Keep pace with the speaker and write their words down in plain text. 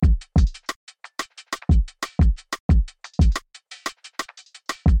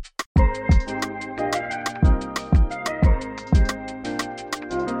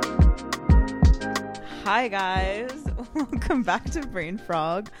Hi guys, welcome back to Brain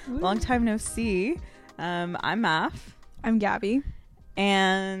Frog. Long time no see. I'm Maf. I'm Gabby.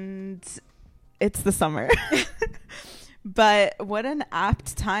 And it's the summer. But what an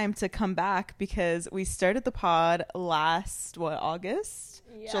apt time to come back, because we started the pod last, August?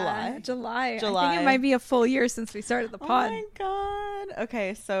 Yeah, July. I think it might be a full year since we started the pod. Oh my god.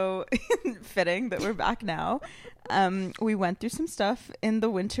 Okay, so fitting that we're back now. We went through some stuff in the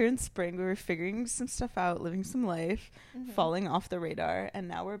winter and spring. We were figuring some stuff out, living some life, falling off the radar, and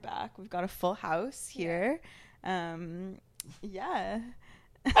now we're back. We've got a full house here. Yeah.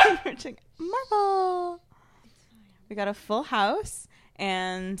 Marvel. We got a full house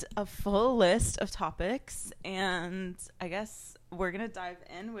and a full list of topics, and I guess we're gonna dive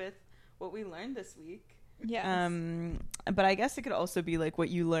in with what we learned this week. Yeah. But I guess it could also be like what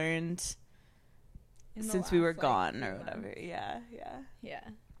you learned since we were gone or whatever. Yeah.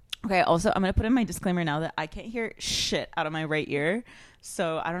 Okay, also, I'm going to put in my disclaimer now that I can't hear shit out of my right ear.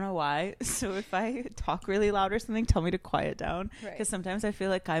 So I don't know why. So if I talk really loud or something, tell me to quiet down. Because sometimes I feel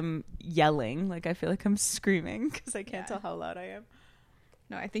like I'm yelling. Like I feel like I'm screaming because I can't tell how loud I am.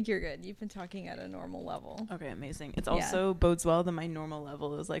 No, I think you're good. You've been talking at a normal level. Okay, amazing. It's also bodes well that my normal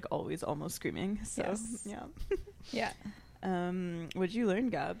level is like always almost screaming. So, yeah. What did you learn,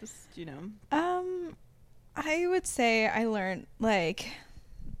 Gabs? Do you know? I would say I learned like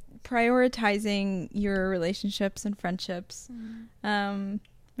prioritizing your relationships and friendships. Making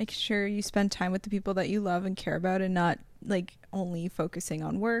sure you spend time with the people that you love and care about, and not like only focusing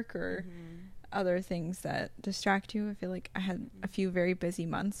on work or other things that distract you. I feel like I had a few very busy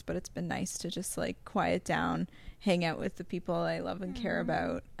months, but it's been nice to just like quiet down, hang out with the people I love and care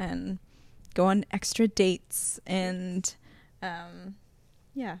about, and go on extra dates. And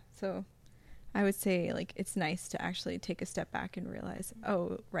so I would say like it's nice to actually take a step back and realize,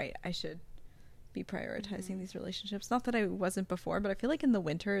 I should be prioritizing these relationships. Not that I wasn't before, but I feel like in the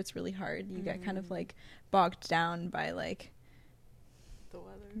winter it's really hard. You get kind of like bogged down by like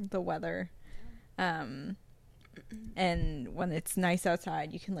the weather. And when it's nice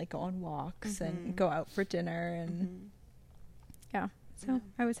outside, you can like go on walks and go out for dinner and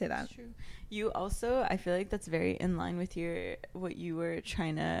I would say that. That's true. You also, I feel like that's very in line with what you were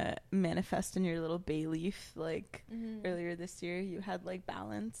trying to manifest in your little bay leaf, like earlier this year. You had like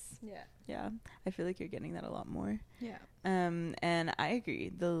balance. Yeah. I feel like you're getting that a lot more. Yeah. And I agree.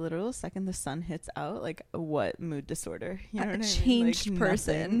 The literal second the sun hits out, like what mood disorder? You know what I mean? Changed like,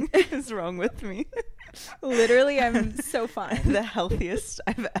 person is wrong with me. Literally, I'm so fine. The healthiest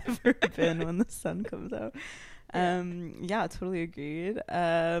I've ever been when the sun comes out. Totally agreed.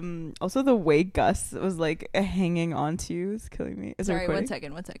 Also the way Gus was like hanging on to you is killing me. Sorry, one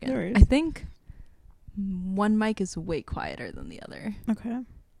second. No worries. I think one mic is way quieter than the other. Okay.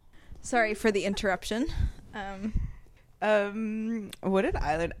 Sorry for the interruption. What did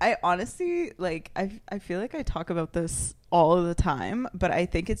I learn? I honestly like I feel like I talk about this all the time, but I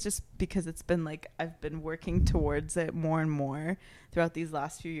think it's just because it's been like I've been working towards it more and more throughout these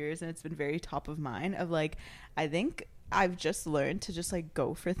last few years, and it's been very top of mind of like I think I've just learned to just like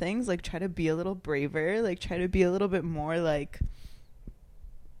go for things, like try to be a little braver, like try to be a little bit more like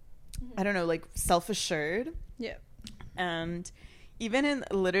I don't know, like self-assured. Yeah. And even in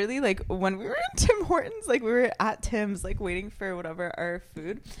literally like when we were in Tim Hortons, like we were at Tim's like waiting for whatever our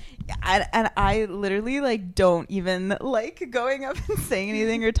food, and I literally like don't even like going up and saying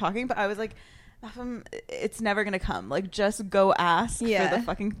anything or talking, but I was like, it's never gonna come, like just go ask for the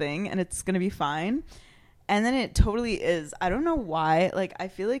fucking thing and it's gonna be fine. And then it totally is. I don't know why, like I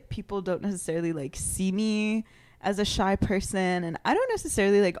feel like people don't necessarily like see me as a shy person, and I don't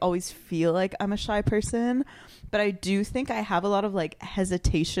necessarily like always feel like I'm a shy person, but I do think I have a lot of like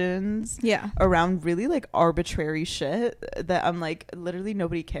hesitations around really like arbitrary shit that I'm like literally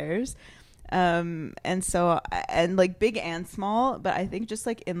nobody cares. And so, and like big and small, but I think just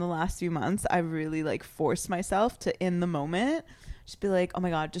like in the last few months I've really like forced myself to in the moment just be like, oh my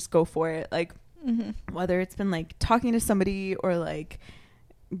god, just go for it. Like whether it's been like talking to somebody or like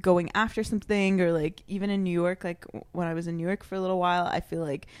going after something, or like even in New York, like when I was in New York for a little while, I feel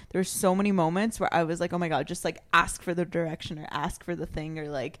like there's so many moments where I was like, oh my god, just like ask for the direction or ask for the thing, or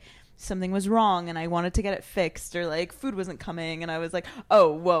like something was wrong and I wanted to get it fixed, or like food wasn't coming and I was like,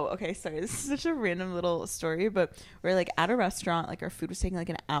 oh whoa, okay, sorry, this is such a random little story, but we're like at a restaurant, like our food was taking like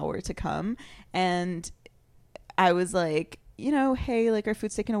an hour to come, and I was like, you know, hey, like our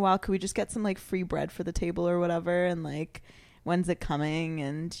food's taking a while, could we just get some like free bread for the table or whatever? And like when's it coming,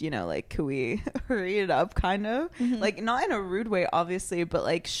 and you know, like, could we hurry it up, kind of. Like, not in a rude way obviously, but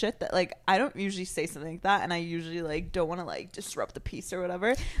like shit that like I don't usually say something like that, and I usually like don't want to like disrupt the peace or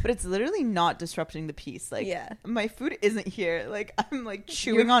whatever, but it's literally not disrupting the peace. Like, my food isn't here, like I'm like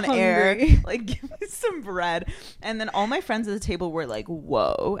chewing on air, like give me some bread. And then all my friends at the table were like,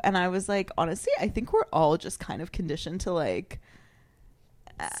 whoa. And I was like, honestly, I think we're all just kind of conditioned to like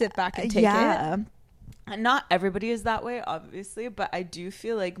sit back and take it. And not everybody is that way, obviously, but I do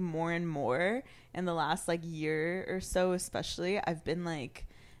feel like more and more in the last like year or so, especially, I've been like,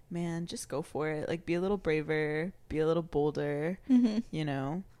 man, just go for it. Like, be a little braver, be a little bolder, you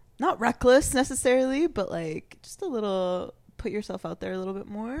know, not reckless necessarily, but like just a little, put yourself out there a little bit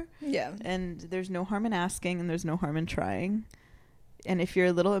more. Yeah. And there's no harm in asking, and there's no harm in trying. And if you're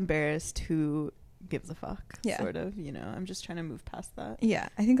a little embarrassed, who gives a fuck? Sort of, you know. I'm just trying to move past that. Yeah,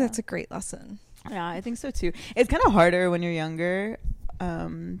 I think that's a great lesson. Yeah, I think so too. It's kind of harder when you're younger,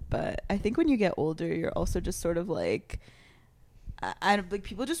 but I think when you get older, you're also just sort of like, I like,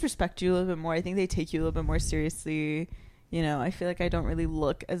 people just respect you a little bit more. I think they take you a little bit more seriously. You know, I feel like I don't really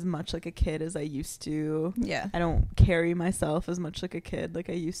look as much like a kid as I used to. Yeah, I don't carry myself as much like a kid like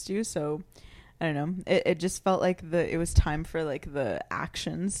I used to. So I don't know. It just felt like it was time for like the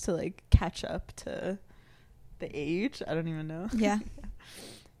actions to like catch up to the age. I don't even know. Yeah.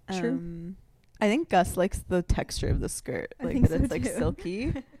 True. I think Gus likes the texture of the skirt, like that it's like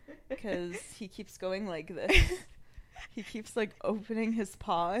silky, because he keeps going like this. He keeps like opening his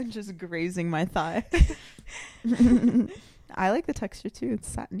paw and just grazing my thigh. I like the texture too. It's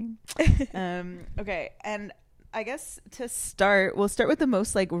satiny. Okay, and I guess to start, we'll start with the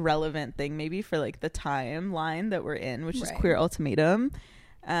most like relevant thing, maybe for like the timeline that we're in, which is Queer Ultimatum.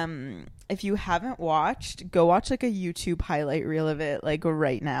 If you haven't watched, go watch like a YouTube highlight reel of it, like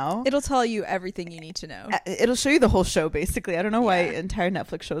right now. It'll tell you everything you need to know. It'll show you the whole show, basically. I don't know why entire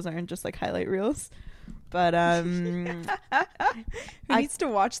Netflix shows aren't just like highlight reels, but who needs to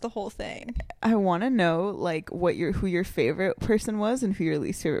watch the whole thing? I want to know like who your favorite person was and who your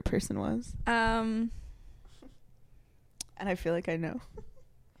least favorite person was. And I feel like I know.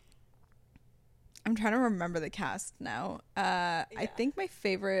 I'm trying to remember the cast now. I think my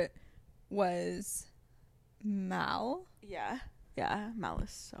favorite was Mal. Yeah. Mal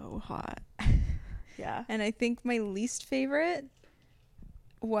is so hot. Yeah. And I think my least favorite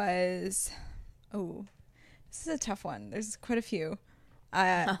was, this is a tough one. There's quite a few.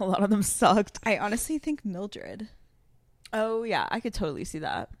 A lot of them sucked. I honestly think Mildred. Oh yeah, I could totally see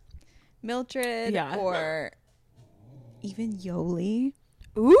that. Mildred, or even Yoli.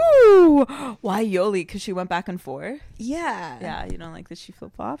 Ooh, why Yoli? Because she went back and forth. Yeah, you don't like that she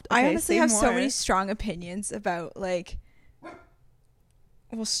flip-flopped? Okay, I honestly have so many strong opinions about like,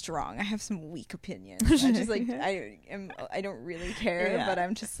 well, strong. I have some weak opinions. I'm just like, I don't really care, but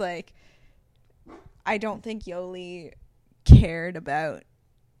I'm just like, I don't think Yoli cared about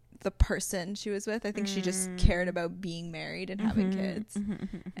the person she was with. I think she just cared about being married and having kids.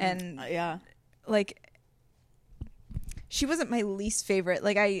 And like, she wasn't my least favorite.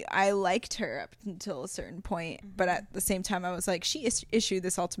 Like, I liked her up until a certain point, but at the same time I was like, she issued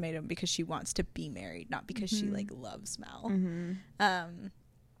this ultimatum because she wants to be married, not because she like loves Mal.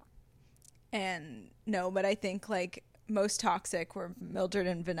 And no, but I think like most toxic were Mildred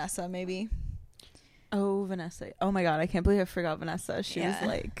and Vanessa, maybe. Oh, Vanessa. Oh my god, I can't believe I forgot Vanessa. She was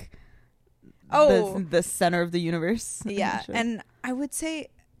like the center of the universe. Yeah. And I would say,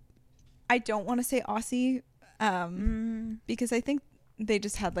 I don't want to say Aussie, because I think they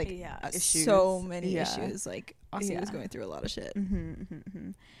just had like so many issues. Like Aussie was going through a lot of shit.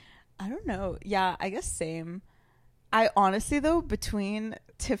 I don't know. Yeah, I guess same. I honestly though, between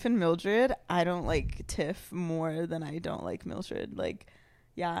Tiff and Mildred, I don't like Tiff more than I don't like Mildred. Like,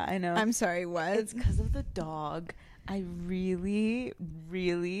 yeah, I know. I'm sorry, what? It's because of the dog. I really,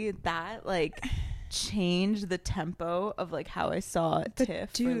 that like changed the tempo of like how I saw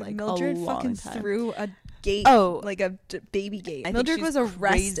Tiff. Dude, for, like, Mildred a long fucking time. threw a gate, like a baby gate. Mildred was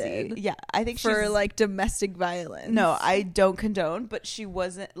arrested. Crazy. Yeah, I think for like domestic violence. No, I don't condone, but she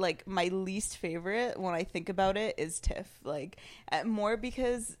wasn't like my least favorite. When I think about it, is Tiff. Like more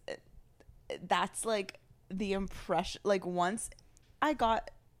because that's like the impression. Like once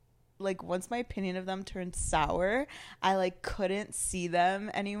my opinion of them turned sour, I like couldn't see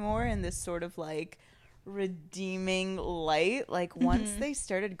them anymore in this sort of like redeeming light. Like once they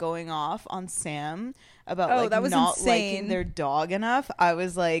started going off on Sam about like that was not insane. Liking their dog enough, I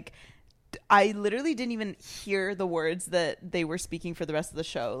was like, I literally didn't even hear the words that they were speaking for the rest of the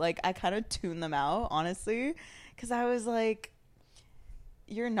show. Like I kind of tuned them out, honestly, because I was like,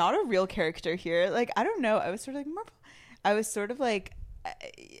 you're not a real character here. Like I don't know, I was sort of like, I was sort of like,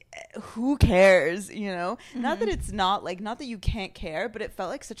 who cares, you know? Not that it's not like, not that you can't care, but it felt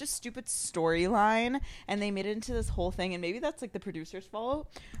like such a stupid storyline, and they made it into this whole thing, and maybe that's like the producer's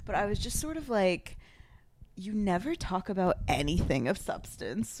fault, but I was just sort of like, you never talk about anything of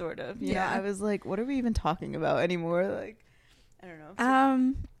substance, sort of, you know? I was like, what are we even talking about anymore? Like, I don't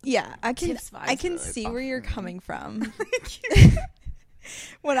know. Yeah, I can Tiff's vibes were, like, see off where you're for me. coming from.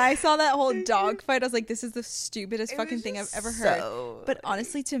 When I saw that whole dog fight, I was like, this is the stupidest fucking thing I've ever heard. But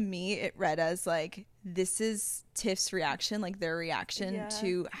honestly, to me, it read as like, this is Tiff's reaction, like their reaction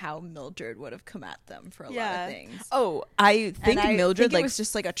to how Mildred would have come at them for a lot of things. Oh, I think Mildred, like, it was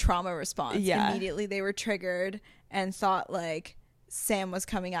just like a trauma response. Yeah. Immediately they were triggered and thought like Sam was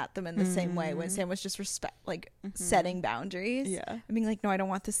coming at them in the same way, when Sam was just setting boundaries. Yeah. I mean, like, no, I don't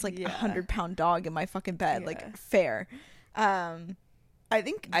want this like 100-pound dog in my fucking bed. Like, fair. I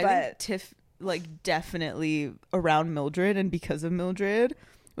think Tiff, like, definitely around Mildred and because of Mildred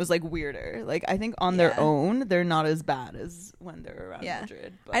was like weirder. Like, I think on their own they're not as bad as when they're around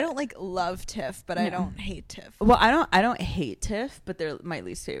Mildred. But I don't like love Tiff, but I don't hate Tiff. Well, I don't hate Tiff, but they're my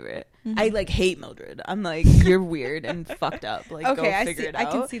least favorite. I like hate Mildred. I'm like, you're weird and fucked up. Like, okay, go figure it out.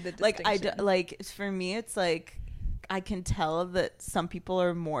 I can see the distinction. Like for me, it's like, I can tell that some people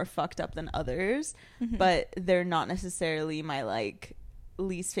are more fucked up than others, but they're not necessarily my like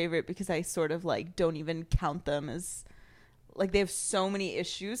least favorite, because I sort of like don't even count them as, like, they have so many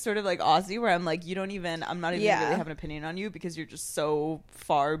issues, sort of like Ozzy, where I'm like, I'm not even really have an opinion on you because you're just so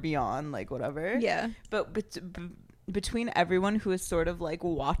far beyond like whatever. But between everyone who is sort of like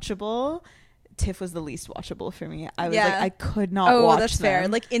watchable, Tiff was the least watchable for me. I was like, I could not watch them. That's fair.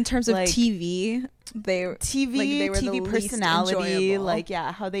 Like, in terms of TV, they were TV personality, like,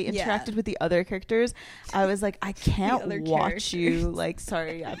 how they interacted with the other characters. I was like, I can't watch you. Like,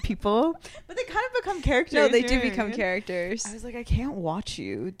 sorry, people, but they kind of become characters. No, they do become characters. I was like, I can't watch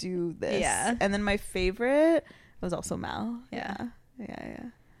you do this. And then my favorite was also Mal. Yeah.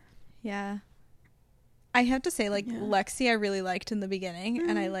 I have to say, like, Lexi I really liked in the beginning,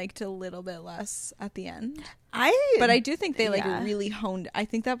 and I liked a little bit less at the end. But I do think they, like, really honed. I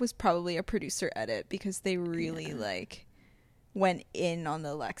think that was probably a producer edit, because they really, like, went in on the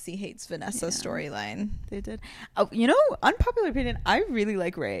Lexi hates Vanessa storyline. They did. Oh, you know, unpopular opinion, I really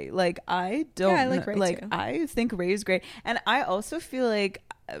like Ray. Like, I don't... I like Ray, too. I think Ray is great. And I also feel like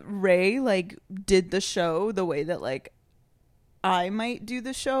Ray, like, did the show the way that, like, I might do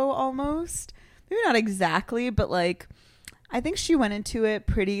the show almost. Maybe not exactly, but like, I think she went into it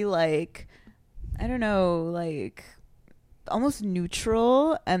pretty, like, I don't know, like, almost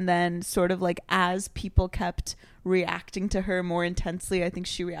neutral, and then sort of like, as people kept reacting to her more intensely, I think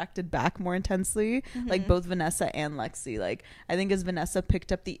she reacted back more intensely, like both Vanessa and Lexi. Like, I think as Vanessa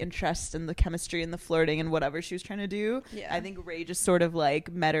picked up the interest and the chemistry and the flirting and whatever she was trying to do, I think Ray just sort of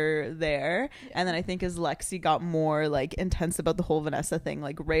like met her there. And then I think as Lexi got more like intense about the whole Vanessa thing,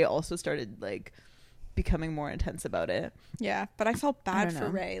 like Ray also started like becoming more intense about it. But I felt bad for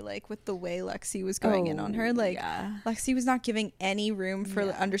Ray, like, with the way Lexi was going in on her. Like, Lexi was not giving any room for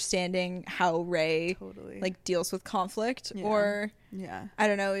understanding how Ray like deals with conflict, or I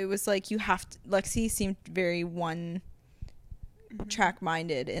don't know, it was like, you have to, Lexi seemed very one track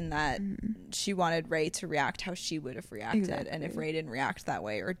minded in that she wanted Ray to react how she would have reacted, and if Ray didn't react that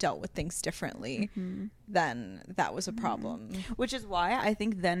way or dealt with things differently, then that was a problem. Which is why I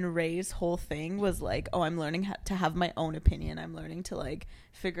think then Ray's whole thing was like, oh, I'm learning to have my own opinion, I'm learning to like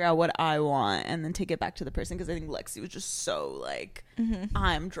figure out what I want and then take it back to the person, because I think Lexi was just so like,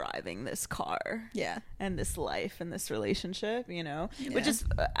 I'm driving this car and this life and this relationship, you know, which is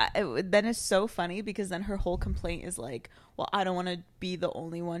then is so funny, because then her whole complaint is like, well, I don't want to be the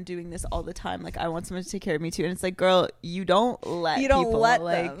only one doing this all the time, like I want someone to take care of me too. And it's like, girl, you don't let people,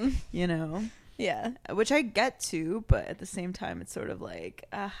 like, them, you know. Which I get to, but at the same time it's sort of like,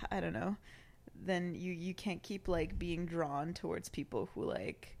 I don't know, then you can't keep like being drawn towards people who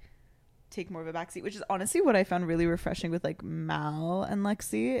like take more of a backseat, which is honestly what I found really refreshing with like Mal and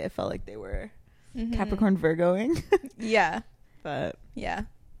Lexi. It felt like they were Capricorn Virgoing. But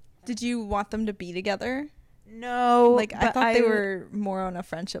did you want them to be together? No, like, I thought they were more on a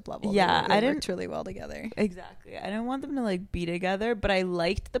friendship level. They worked really well together. Exactly. I didn't want them to like be together, but I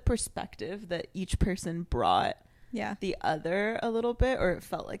liked the perspective that each person brought the other a little bit, or it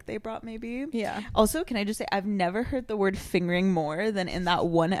felt like they brought maybe. Also, can I just say, I've never heard the word fingering more than in that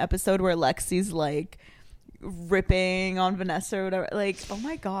one episode where Lexi's like ripping on Vanessa or whatever. Like, oh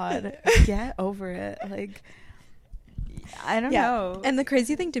my god, get over it. Like, I don't know. And the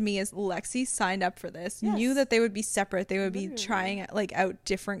crazy thing to me is Lexi signed up for this, Yes. knew that they would be separate, they would be Literally. trying like out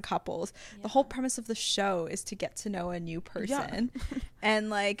different couples. The whole premise of the show is to get to know a new person. And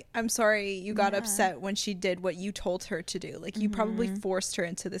like, I'm sorry you got upset when she did what you told her to do. Like, you probably forced her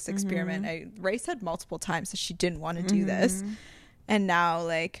into this experiment. Ray said multiple times that she didn't want to do this, and now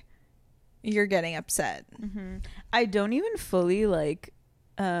like you're getting upset. I don't even fully like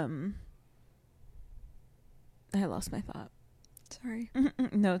I lost my thought. Sorry.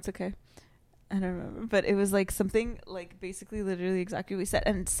 No, it's okay. I don't remember, but it was like something like basically literally exactly what we said,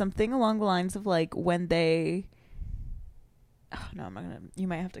 and something along the lines of like when they no, I'm not gonna, you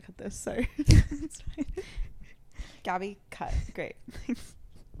might have to cut this, sorry. It's fine. Gabby, cut. Great.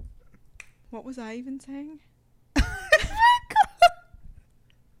 What was I even saying?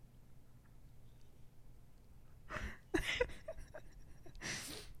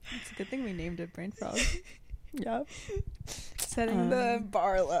 It's a good thing we named it Brain Frog. Yep. Setting the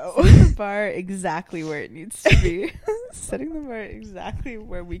bar low. The bar exactly where it needs to be. Setting the bar exactly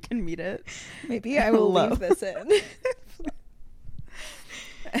where we can meet it. Maybe I will Low. leave this in.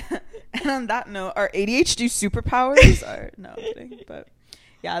 And on that note, our ADHD superpowers are no I'm kidding, but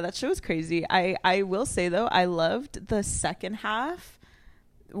yeah, that show was crazy. I will say though, I loved the second half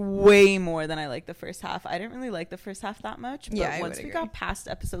way more than I liked the first half. I didn't really like the first half that much, but Yeah, I once would we agree. got past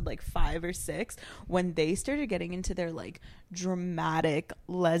episode like 5 or 6, when they started getting into their like dramatic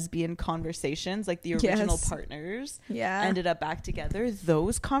lesbian conversations, like the original Yes. partners Yeah. ended up back together,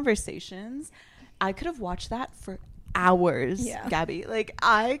 those conversations, I could have watched that for hours. Yeah. Gabby, like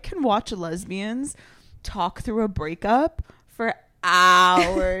I can watch lesbians talk through a breakup for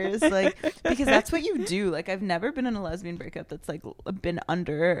hours. Like, because that's what you do. Like, I've never been in a lesbian breakup that's like been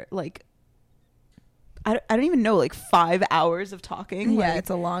under like I don't even know, like 5 hours of talking. Yeah, Like, it's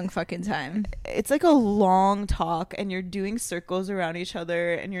a long fucking time. it's like a long talk, and you're doing circles around each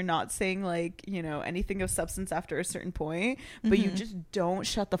other, and you're not saying like, you know, anything of substance after a certain point, but you just don't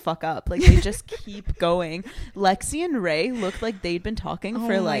shut the fuck up. Like, they just keep going. Lexi and Ray looked like they'd been talking for Oh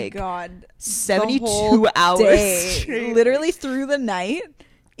my like God. 72 The whole hours day. straight. Literally through the night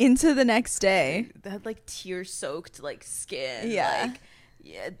into the next day. They had like tear soaked like skin. Yeah. Like,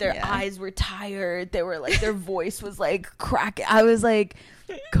 yeah, their Yeah. eyes were tired. They were like, their voice was like cracking. I was like,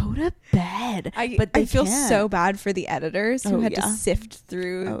 go to bed. But I they feel can't. so bad for the editors who Oh, had to yeah. sift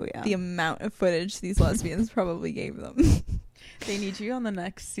through Oh, yeah. the amount of footage these lesbians probably gave them. They need you on the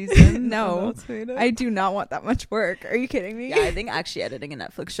next season. No, I do not want that much work. Are you kidding me? Yeah, I think actually editing a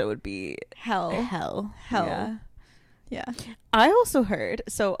Netflix show would be hell. hell. Hell. Yeah. I also heard,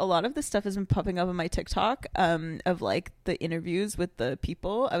 so a lot of this stuff has been popping up on my TikTok of like the interviews with the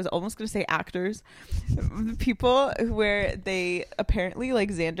people. I was almost going to say actors. The people where they apparently,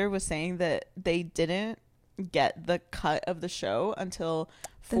 like Xander was saying that they didn't get the cut of the show until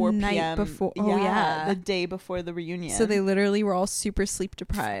The 4 night p.m. before- oh, yeah. The day before the reunion. So they literally were all super sleep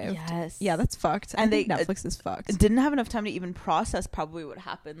deprived. Yes. Yeah, that's fucked. And I think they- Netflix is fucked. didn't have enough time to even process probably what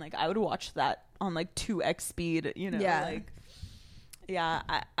happened. Like, I would watch that on like 2x speed, you know. Yeah. Like, yeah,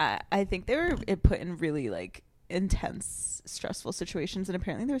 I think they were put in really like intense, stressful situations, and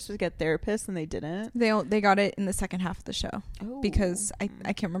apparently they were supposed to get therapists and they didn't. They got it in the second half of the show because Oh.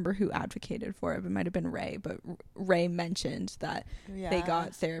 I can't remember who advocated for it. It might have been Ray, but Ray mentioned that they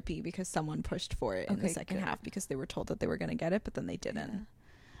got therapy because someone pushed for it in the Okay, second good. half because they were told that they were going to get it, but then they didn't.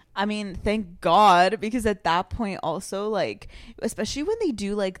 I mean, thank God, because at that point also, like, especially when they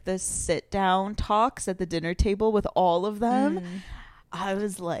do like the sit down talks at the dinner table with all of them, I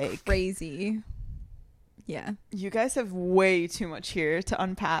was like, Crazy. Yeah. you guys have way too much here to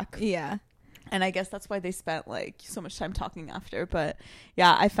unpack. Yeah. And I guess that's why they spent like so much time talking after. But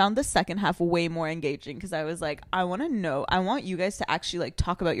yeah, I found the second half way more engaging because I was like, I want to know, I want you guys to actually like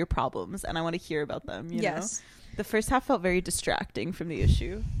talk about your problems, and I want to hear about them. You know? The first half felt very distracting from the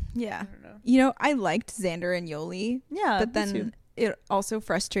issue. Yeah. I don't know. You know, I liked Xander and Yoli, Yeah, but me then too. it also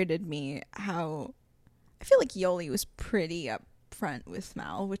frustrated me how I feel like Yoli was pretty upfront with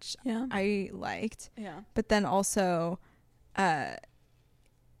Mal, which Yeah. I liked. Yeah. But then also,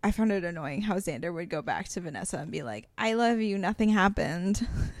 I found it annoying how Xander would go back to Vanessa and be like, I love you, nothing happened.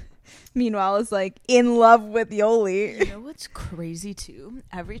 Meanwhile, is like in love with Yoli. You know what's crazy too?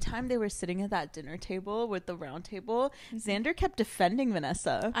 Every time they were sitting at that dinner table with the round table, Xander kept defending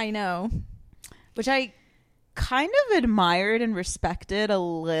Vanessa, I know. which I kind of admired and respected a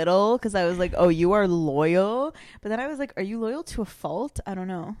little because I was like, oh, you are loyal. But then I was like, are you loyal to a fault? I don't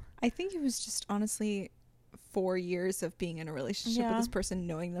know. I think it was just honestly 4 years of being in a relationship with Yeah. this person,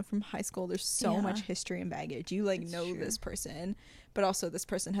 knowing them from high school. There's so Yeah. much history and baggage. You like It's know true. this person, but also this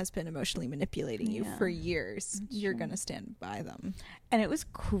person has been emotionally manipulating you Yeah. for years. That's You're true. gonna stand by them. And it was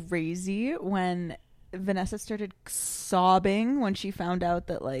crazy when Vanessa started sobbing when she found out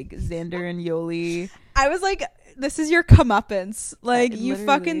that like Xander and Yoli. I was like, this is your comeuppance. Like, you Literally.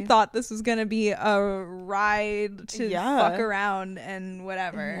 fucking thought this was gonna be a ride to Yeah. fuck around and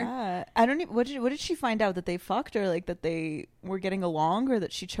whatever. Yeah, I don't even. What did she find out, that they fucked, or like that they were getting along, or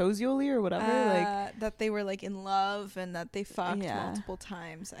that she chose Yoli or whatever? Like, That they were like in love and that they fucked Yeah. multiple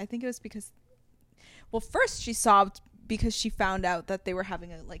times. I think it was because, well, first she sobbed because she found out that they were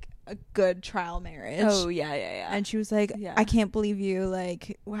having a good trial marriage. oh yeah. And she was like, Yeah. I can't believe you.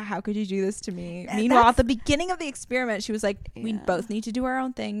 Like, how could you do this to me? And Meanwhile, at that's- the beginning of the experiment, she was like, we Yeah. both need to do our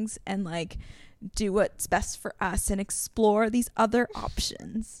own things and like do what's best for us and explore these other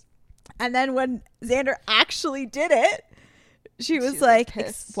options. And then when Xander actually did it, she was like,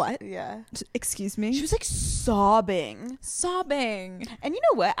 pissed. what? Yeah, Excuse me? she was like sobbing. sobbing. And you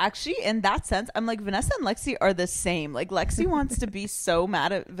know what? Actually, in that sense, I'm like, Vanessa and Lexi are the same. Like, Lexi wants to be so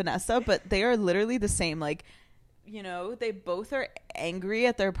mad at Vanessa, but they are literally the same. Like, you know, they both are angry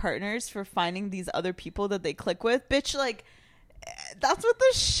at their partners for finding these other people that they click with. Bitch, like, that's what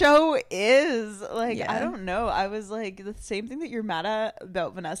the show is. Like, Yeah. I don't know. I was like, the same thing that you're mad at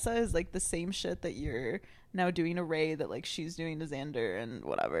about Vanessa is like the same shit that you're now doing to Ray, that like she's doing to Xander and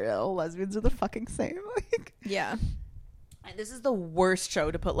whatever. All lesbians are the fucking same. Like, Yeah. and this is the worst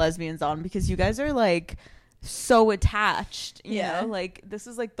show to put lesbians on because you guys are like so attached. You Yeah. know, like this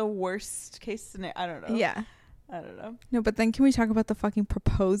is like the worst case scenario. I don't know. Yeah. I don't know. No, but then can we talk about the fucking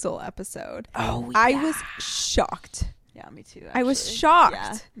proposal episode? Oh, I was shocked Yeah, me too. I was actually. shocked.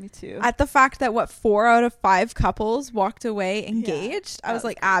 Yeah, me too. at the fact that 4 out of 5 couples walked away engaged. I that was was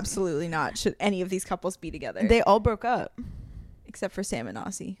like, crazy. absolutely not. Should any of these couples be together? They all broke up. Except for Sam and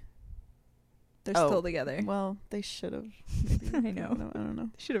Aussie. They're Oh. still together. Well, they should have. I know. I don't know.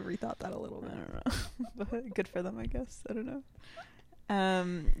 They should have rethought that a little I bit. don't know. But good for them, I guess. I don't know.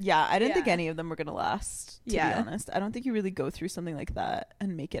 Yeah, I didn't think Yeah. any of them were gonna last, to Yeah. be honest. I don't think you really go through something like that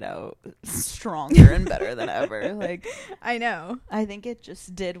and make it out stronger and better than ever. Like, I know. I think it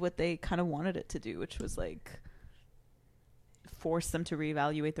just did what they kind of wanted it to do, which was like force them to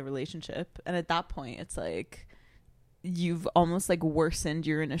reevaluate the relationship. And at that point, it's like you've almost like worsened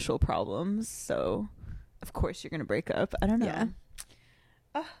your initial problems, so of course you're gonna break up. I don't know. Yeah.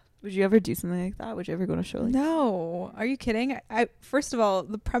 Would you ever do something like that? Would you ever go on a show like that? No. Are you kidding? I first of all,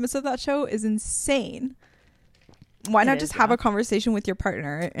 the premise of that show is insane. Why It not is, just have yeah. a conversation with your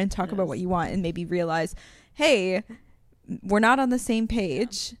partner and talk It about is. what you want and maybe realize, hey, we're not on the same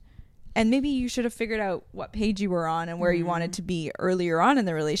page. And maybe you should have figured out what page you were on and where you wanted Mhm. to be earlier on in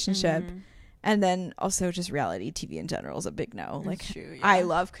the relationship. Mhm. And then also just reality TV in general is a big no. It's Like, true, I yeah.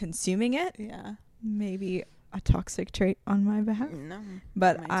 love consuming it. Yeah. Maybe a toxic trait on my behalf. No.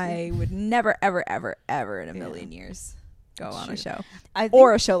 But mine too. I would never, ever, ever, ever in a Yeah. million years go That's on true. a show. I think,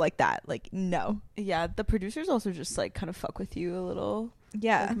 Or a show like that. Like, no. yeah, the producers also just like kind of fuck with you a little,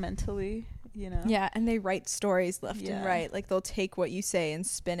 Yeah. like mentally, you know. Yeah, and they write stories left Yeah. and right. Like, they'll take what you say and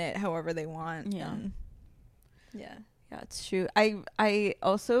spin it however they want. Yeah. and- yeah. Yeah, it's true. I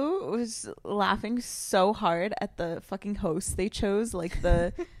also was laughing so hard at the fucking host they chose, like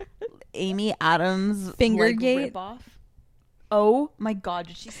the Amy Adams Fingergate? ripoff. Oh my god,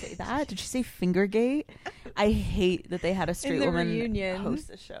 did she say that? Did she say Fingergate? I hate that they had a straight the woman reunion. host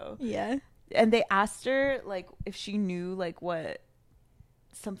the show. Yeah. And they asked her like if she knew like what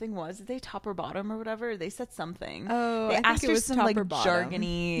something was. Did they top or bottom or whatever? They said something. Oh, They I think asked it her was some top like or bottom.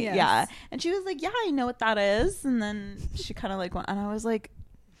 jargony, Yes. yeah, and she was like, "Yeah, I know what that is." And then she kind of like went, and I was like,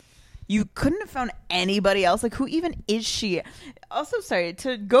 "You couldn't have found anybody else. Like, who even is she?" Also, sorry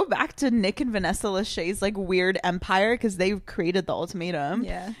to go back to Nick and Vanessa Lachey's like weird empire because they created the ultimatum.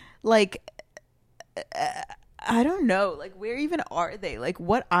 Yeah. Like, I don't know. Like, where even are they? Like,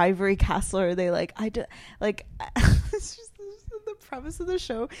 what ivory castle are they? Like, it's just the premise of the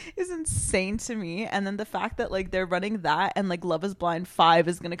show is insane to me. And then the fact that like they're running that and like Love is Blind 5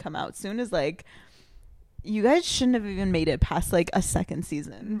 is gonna come out soon is like, you guys shouldn't have even made it past like a second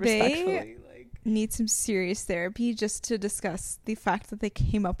season. They- Respectfully, like, Need some serious therapy just to discuss the fact that they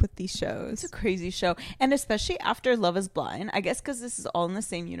came up with these shows. it's a crazy show, and especially after Love is Blind, I guess because this is all in the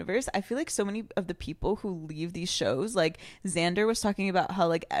same universe. I feel like so many of the people who leave these shows, like Xander was talking about how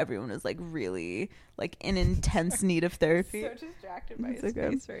like everyone is like really like in intense need of therapy. So distracted by It's his okay.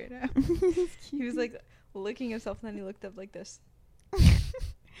 face right now. He was like licking himself and then he looked up like this.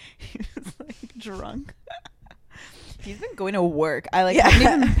 He was like drunk. He's been going to work. I like Yeah.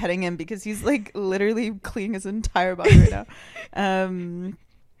 haven't even petting him because he's like literally cleaning his entire body right now.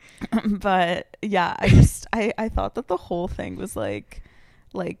 But yeah, I thought that the whole thing was like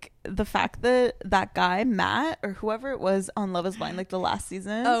the fact that that guy Matt or whoever it was on Love Is Blind, like the last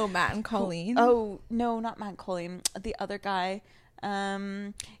season. Oh, Matt and Colleen. Oh no, not Matt and Colleen. The other guy.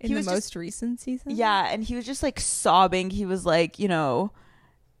 In he the was most recent season. yeah, and he was just like sobbing. He was like, you know,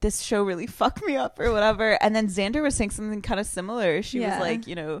 this show really fucked me up or whatever. And then Xander was saying something kind of similar. She was like,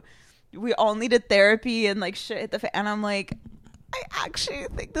 you know, we all needed therapy and like shit hit the fan. And I'm like, I actually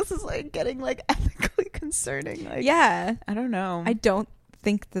think this is like getting like ethically concerning. Like, yeah, I don't know. I don't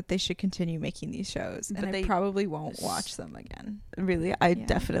think that they should continue making these shows, But and I probably won't watch them again. Really, I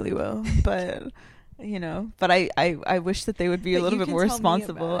definitely will. But you know, but I wish that they would be a little bit more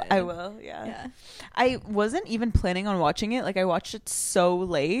responsible. I will. Yeah. I wasn't even planning on watching it. Like, I watched it so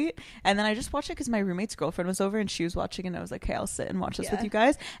late, and then I just watched it because my roommate's girlfriend was over and she was watching it, and I was like, hey, I'll sit and watch this with you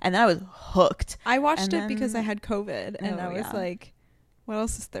guys. And then I was hooked. I watched it because I had COVID, and I was like, what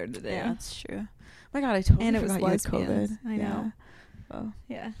else is there to do? Yeah, that's true. Oh my God, I totally and it was forgot lesbians. you had COVID. I know. Oh.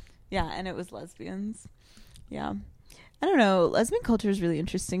 Yeah. Yeah, and it was lesbians. Yeah. I don't know. Lesbian culture is really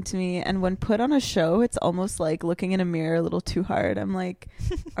interesting to me. And when put on a show, it's almost like looking in a mirror a little too hard. I'm like,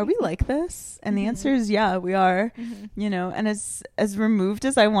 are we like this? And the answer is, yeah, we are. You know, and as removed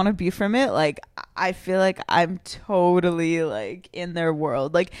as I want to be from it, like, I feel like I'm totally like in their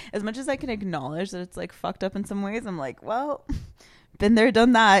world. Like, as much as I can acknowledge that it's like fucked up in some ways, I'm like, well, been there,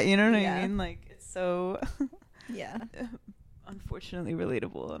 done that. You know what I mean? Like, it's so unfortunately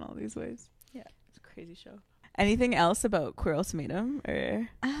relatable in all these ways. Yeah. It's a crazy show. Anything else about Queer Ultimatum? Or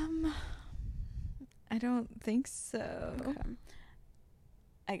I don't think so. Okay.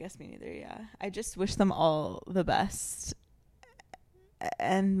 I guess me neither. Yeah, I just wish them all the best.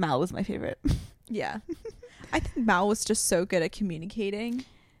 And Mal was my favorite. Yeah, I think Mal was just so good at communicating.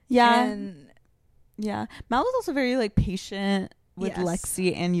 Yeah, and Mal was also very like patient with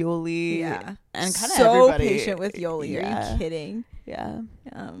Lexi and Yoli. Yeah, and kind of so everybody. Patient with Yoli. Are you kidding? Yeah.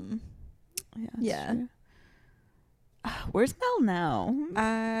 Yeah. True. Where's Mel now?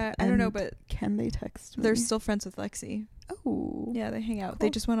 I don't know, but can they text me? They're still friends with Lexi. Oh. Yeah, they hang out. Cool.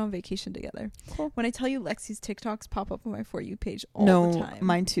 They just went on vacation together. Cool. When I tell you Lexi's TikToks pop up on my For You page all the time. No,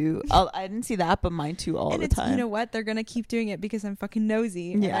 mine too. I didn't see that, but mine too all the time. You know what? They're going to keep doing it because I'm fucking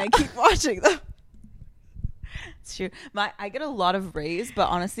nosy. Yeah. And I keep watching them. It's true. I get a lot of Rays, but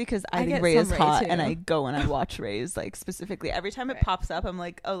honestly, because I think Ray is hot, and I go and I watch Rays, like specifically every time it pops up, I'm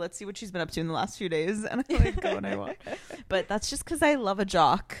like, oh, let's see what she's been up to in the last few days, and I like go and I watch. But that's just because I love a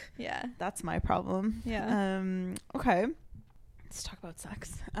jock. Yeah, that's my problem. Yeah. Okay. Let's talk about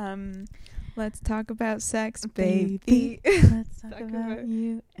sex. Let's talk about sex, baby. Let's talk about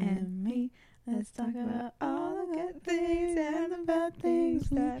you and me. Let's talk about all the good things and the bad things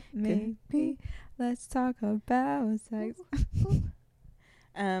that may be. Let's talk about sex.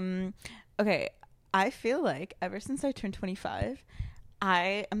 Okay, I feel like ever since I turned 25,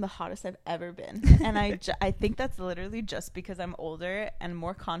 I am the hottest I've ever been. And I think that's literally just because I'm older and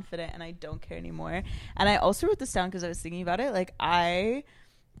more confident and I don't care anymore. And I also wrote this down because I was thinking about it. Like, I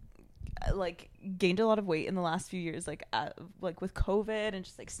gained a lot of weight in the last few years, like with COVID and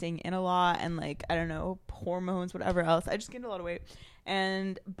just like staying in a lot and like, I don't know, hormones, whatever else. I just gained a lot of weight.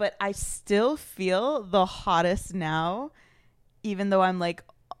 But I still feel the hottest now, even though I'm like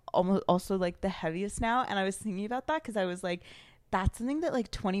almost also like the heaviest now. And I was thinking about that because I was like, that's something that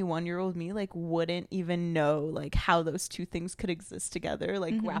like 21-year-old me like wouldn't even know like how those two things could exist together,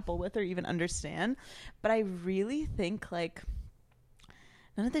 like grapple with or even understand. But I really think like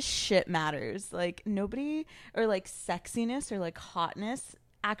none of this shit matters. Like nobody, or like sexiness or like hotness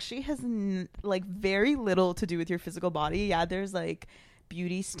actually has like very little to do with your physical body. Yeah, there's like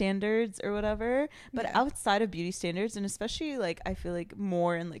beauty standards or whatever, but outside of beauty standards, and especially like I feel like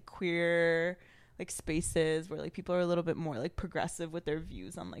more in like queer like spaces where like people are a little bit more like progressive with their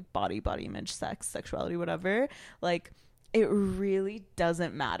views on like body image, sex, sexuality, whatever, like it really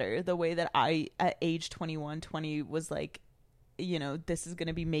doesn't matter. The way that I at age 21, 20 was like, you know, this is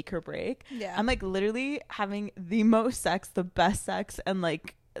gonna be make or break. Yeah, I'm like literally having the most sex, the best sex, and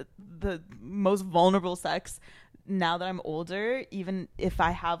like the most vulnerable sex now that I'm older, even if I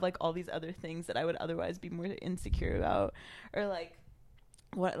have like all these other things that I would otherwise be more insecure about, or like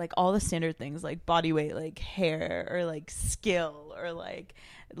what, like all the standard things like body weight, like hair, or like skill, or like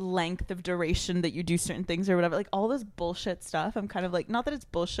length of duration that you do certain things or whatever, like all this bullshit stuff. I'm kind of like, not that it's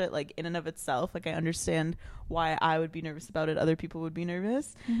bullshit like in and of itself, like I understand why I would be nervous about it, other people would be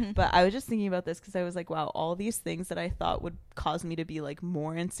nervous, but I was just thinking about this because I was like, wow, all these things that I thought would cause me to be like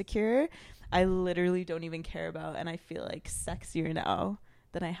more insecure, I literally don't even care about, and I feel like sexier now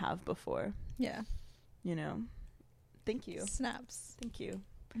than I have before. Yeah, you know. Thank you. Snaps. Thank you.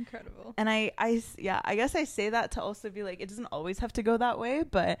 Incredible. And yeah, I guess I say that to also be like, it doesn't always have to go that way,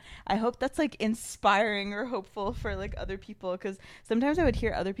 but I hope that's like inspiring or hopeful for like other people, because sometimes I would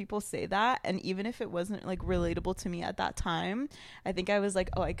hear other people say that, and even if it wasn't like relatable to me at that time, I think I was like,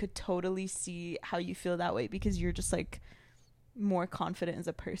 oh, I could totally see how you feel that way, because you're just like more confident as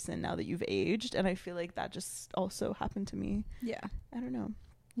a person now that you've aged. And I feel like that just also happened to me. Yeah. I don't know.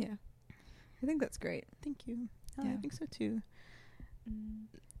 Yeah. I think that's great. Thank you. Oh, Yeah. I think so too.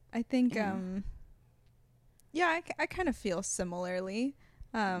 I think Yeah. I kind of feel similarly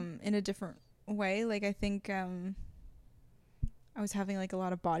in a different way. Like I think I was having like a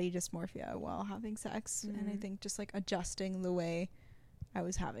lot of body dysmorphia while having sex, and I think just like adjusting the way I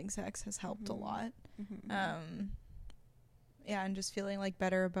was having sex has helped a lot. Yeah, and just feeling like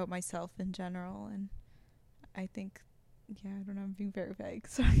better about myself in general. And I think, yeah, I don't know, I'm being very vague.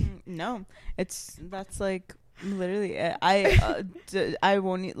 Sorry. No, that's like literally it. I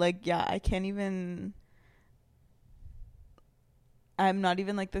won't like, yeah, I can't even, I'm not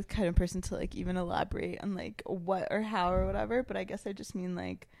even like the kind of person to like even elaborate on like what or how or whatever, but I guess I just mean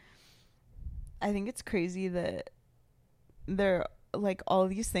like, I think it's crazy that there like all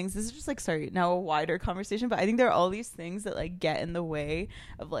these things, this is just like, sorry, now a wider conversation, but I think there are all these things that like get in the way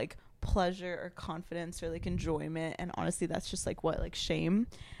of like pleasure or confidence or like enjoyment, and honestly that's just like what, like shame.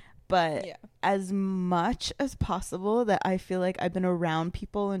 But Yeah. as much as possible that I feel like I've been around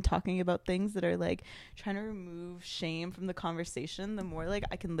people and talking about things that are like trying to remove shame from the conversation, the more like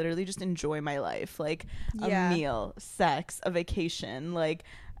I can literally just enjoy my life, like a meal, sex, a vacation, like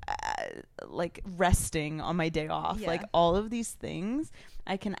resting on my day off, like all of these things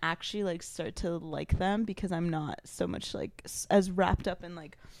I can actually like start to like them, because I'm not so much like as wrapped up in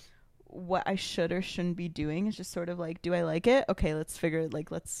like what I should or shouldn't be doing. It's just sort of like, do I like it? Okay, let's figure, like,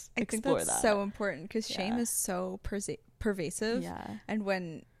 let's explore that. I think that's so important, because shame is so pervasive. Yeah. And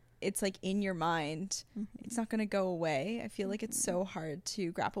when it's like in your mind, it's not going to go away. I feel like it's so hard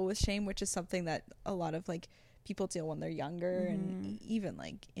to grapple with shame, which is something that a lot of like people deal when they're younger, and even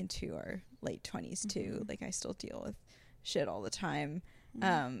like into our late 20s too. Like I still deal with shit all the time.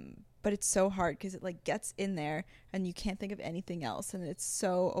 But it's so hard because it like gets in there and you can't think of anything else, and it's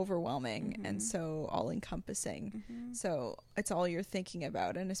so overwhelming and so all encompassing. So it's all you're thinking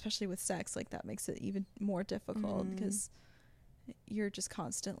about, and especially with sex, like that makes it even more difficult, because you're just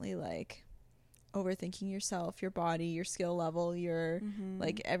constantly like overthinking yourself, your body, your skill level, your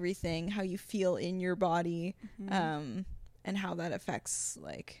like everything, how you feel in your body, and how that affects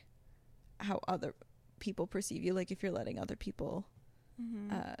like how other people perceive you, like if you're letting other people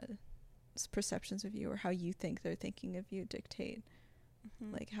perceptions of you or how you think they're thinking of you dictate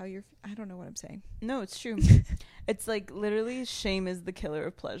like how you're, I don't know what I'm saying. No, it's true. It's like literally shame is the killer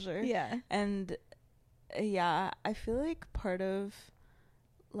of pleasure. Yeah. And yeah, I feel like part of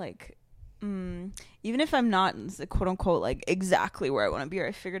like even if I'm not quote unquote like exactly where I want to be, or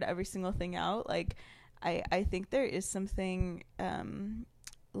I figured every single thing out, like I think there is something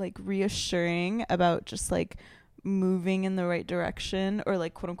like reassuring about just like moving in the right direction, or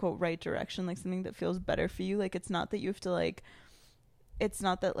like quote unquote right direction, like something that feels better for you. Like it's not that you have to like, it's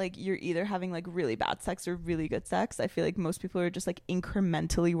not that like you're either having like really bad sex or really good sex. I feel like most people are just like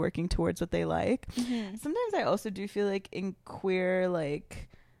incrementally working towards what they like. Sometimes I also do feel like in queer, like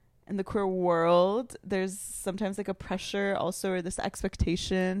in the queer world, there's sometimes like a pressure also, or this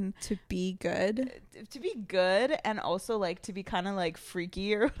expectation to be good, and also like to be kind of like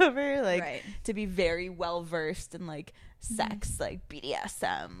freaky or whatever, like to be very well versed in like sex, like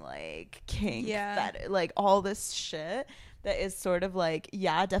BDSM, like kink, that like all this shit that is sort of like,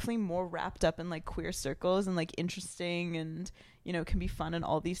 yeah, definitely more wrapped up in like queer circles and like interesting and, you know, can be fun and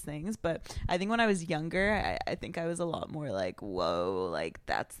all these things. But I think when I was younger, I think I was a lot more like, whoa, like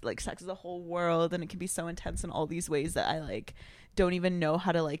that's like sex is a whole world and it can be so intense in all these ways that I like don't even know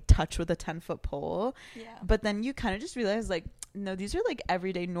how to like touch with a 10-foot pole. But then you kind of just realize like, no, these are like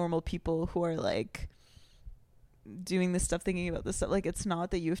everyday normal people who are like doing this stuff, thinking about this stuff. Like it's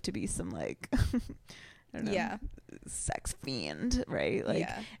not that you have to be some like I don't know, sex fiend, right? Like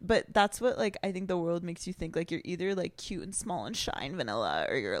but that's what like I think the world makes you think, like you're either like cute and small and shy and vanilla,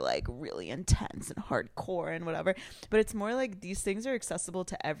 or you're like really intense and hardcore and whatever. But it's more like these things are accessible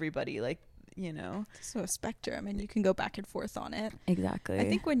to everybody, like, you know, so a spectrum, and you can go back and forth on it. Exactly. I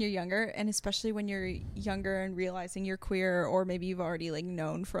think when you're younger, and especially when you're younger and realizing you're queer, or maybe you've already like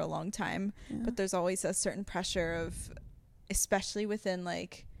known for a long time, but there's always a certain pressure of, especially within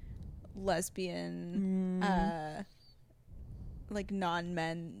like lesbian like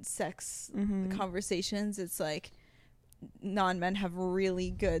non-men sex conversations, it's like non-men have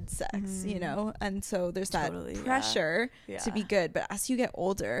really good sex, you know, and so there's that Totally, yeah. pressure Yeah. to be good. But as you get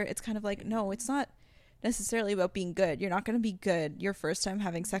older, it's kind of like, no, it's not necessarily about being good. You're not going to be good your first time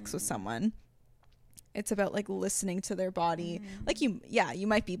having sex with someone. It's about like listening to their body. Like you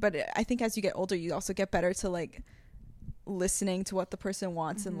might be, but I think as you get older, you also get better to like listening to what the person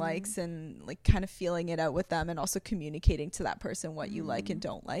wants and likes, and like kind of feeling it out with them, and also communicating to that person what you like and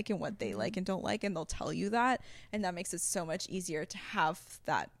don't like, and what they like and don't like, and they'll tell you that, and that makes it so much easier to have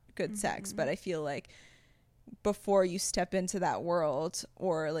that good sex. But I feel like before you step into that world,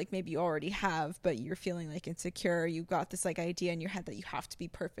 or like maybe you already have but you're feeling like insecure, you got this like idea in your head that you have to be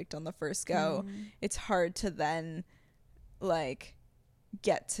perfect on the first go, it's hard to then like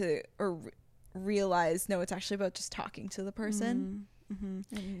get to or realize, no, it's actually about just talking to the person and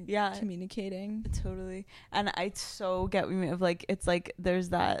communicating. Totally. And I so get what you mean of like, it's like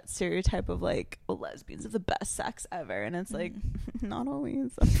there's that stereotype of like, well, lesbians have the best sex ever, and it's like not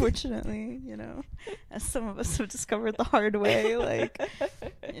always, unfortunately, you know, as some of us have discovered the hard way, like,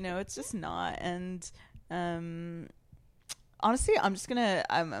 you know, it's just not. And honestly, I'm just gonna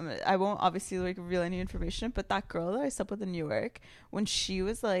I won't obviously like reveal any information, but that girl that I slept with in New York, when she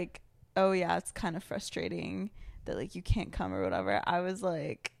was like, oh yeah, it's kind of frustrating that like you can't come or whatever, I was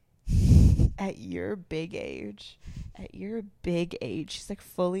like, at your big age, she's like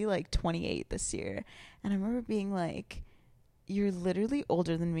fully like 28 this year, and I remember being like, you're literally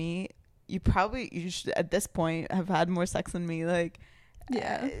older than me, you should at this point have had more sex than me, like,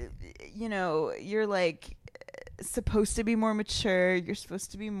 you know, you're like supposed to be more mature, you're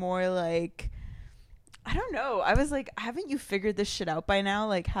supposed to be more like, I don't know. I was like, haven't you figured this shit out by now?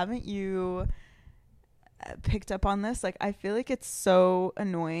 Like, haven't you picked up on this? Like, I feel like it's so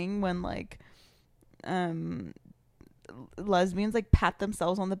annoying when like lesbians like pat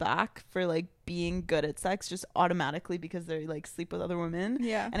themselves on the back for like being good at sex just automatically because they like sleep with other women.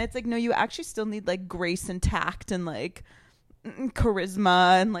 Yeah. And it's like, no, you actually still need like grace and tact and like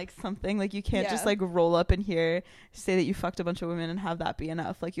charisma and like something. Like, you can't just like roll up in here, say that you fucked a bunch of women and have that be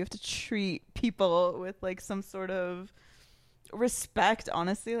enough. Like, you have to treat people with like some sort of respect,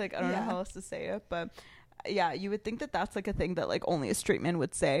 honestly. Like, I don't know how else to say it, but yeah, you would think that that's like a thing that like only a straight man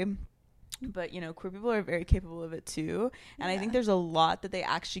would say, but you know, queer people are very capable of it too. And I think there's a lot that they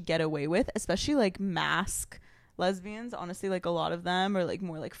actually get away with, especially like mask lesbians. Honestly, like a lot of them are like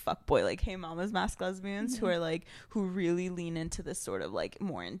more like fuckboy, like hey mama's mask lesbians, who are like, who really lean into this sort of like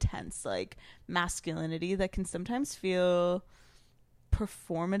more intense like masculinity that can sometimes feel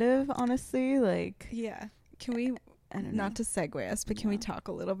performative, honestly. Like, can we, not to segue us, but can we talk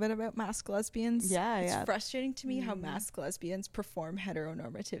a little bit about mask lesbians? It's frustrating to me how mask lesbians perform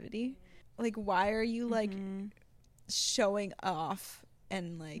heteronormativity. Like, why are you like showing off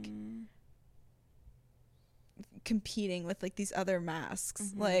and like competing with like these other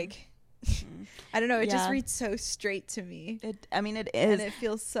masks? Like, I don't know, it just reads so straight to me. It is, and it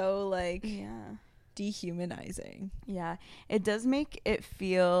feels so like dehumanizing. It does make it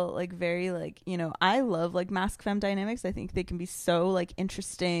feel like very like, you know, I love like mask femme dynamics. I think they can be so like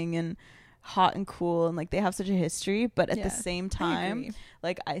interesting and hot and cool, and like they have such a history, but at the same time,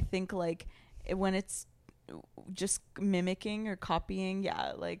 like I think like when it's just mimicking or copying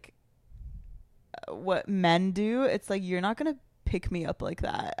like what men do, it's like, you're not gonna pick me up like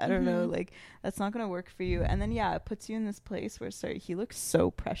that. I don't know, like that's not gonna work for you. And then it puts you in this place where, sorry, he looks so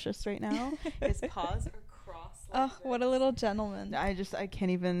precious right now. His paws are crossed like this. What a little gentleman. I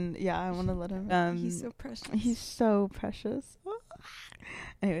can't even, I want to let him, he's so precious. He's so precious.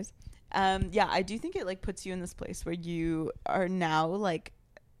 Anyways, I do think it like puts you in this place where you are now like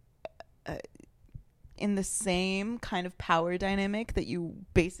in the same kind of power dynamic that you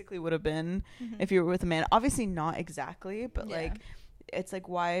basically would have been if you were with a man. Obviously not exactly, but like it's like,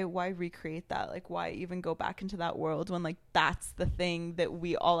 why recreate that? Like, why even go back into that world when like that's the thing that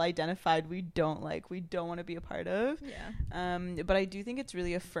we all identified we don't want to be a part of. But I do think it's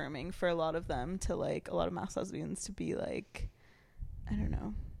really affirming for a lot of them to like, a lot of mass lesbians to be like, I don't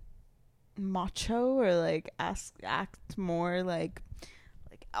know, macho, or like act more like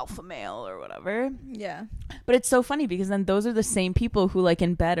alpha male or whatever. But it's so funny because then those are the same people who like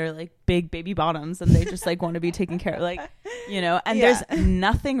in bed are like big baby bottoms and they just like want to be taken care of, like, you know, and there's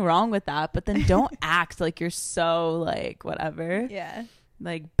nothing wrong with that, but then don't act like you're so like whatever,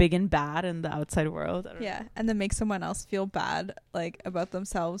 like big and bad in the outside world. I don't know. And then make someone else feel bad like about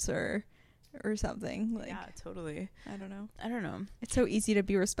themselves or something. Like, totally. I don't know. It's so easy to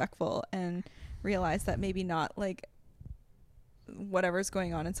be respectful and realize that maybe not like whatever's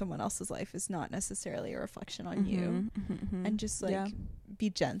going on in someone else's life is not necessarily a reflection on you, and just like be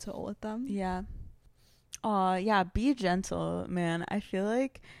gentle with them. Oh, yeah, be gentle, man. I feel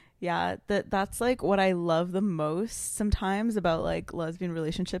like, yeah, that's like what I love the most sometimes about like lesbian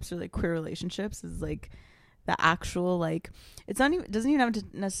relationships or like queer relationships is like the actual like it's not even, it doesn't even have to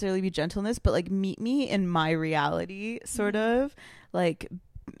necessarily be gentleness, but like meet me in my reality sort of. Like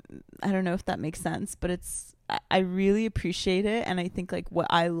I don't know if that makes sense, but it's I really appreciate it, and I think like what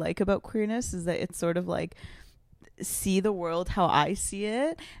I like about queerness is that it's sort of like see the world how I see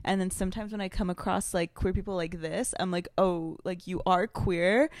it. And then sometimes when I come across like queer people like this, I'm like, oh, like you are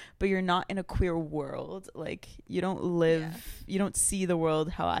queer, but you're not in a queer world. Like you don't live, you don't see the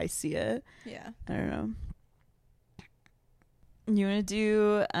world how I see it. Yeah. I don't know. You want to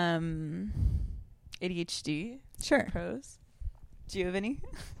do ADHD Sure. pros? Do you have any?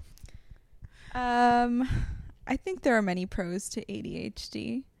 I think there are many pros to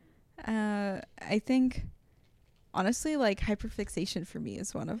ADHD. I think honestly, like hyperfixation for me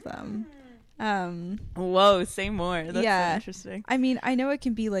is one of them. Whoa, say more. That's so interesting. I mean, I know it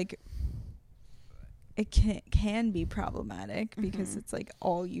can be like it can be problematic because it's like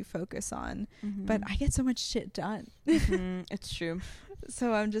all you focus on, but I get so much shit done. It's true.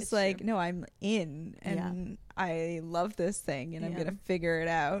 So I'm just like, no, I'm in, and I love this thing, and I'm gonna figure it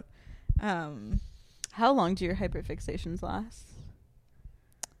out. How long do your hyperfixations last?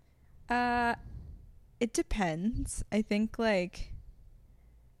 It depends. I think like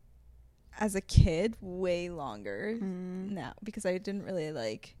as a kid, way longer now, because I didn't really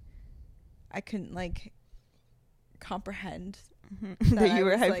like, I couldn't like comprehend that you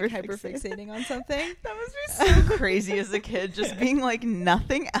were hyperfixating on something. That must be so crazy as a kid, just being like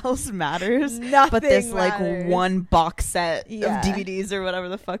nothing else matters. Nothing but this matters. Like one box set of DVDs or whatever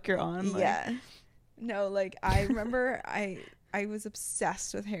the fuck you're on. Like. No, like I remember I was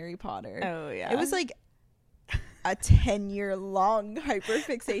obsessed with Harry Potter. Oh yeah. It was like a 10-year long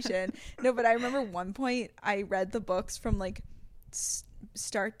hyperfixation. No, but I remember one point I read the books from like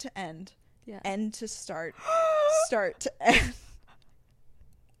start to end. Yeah. End to start. Start to end.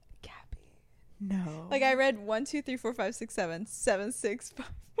 Gabby. No. Like I read 1, 2, 3, 4, 5, 6, 7, 7, 6,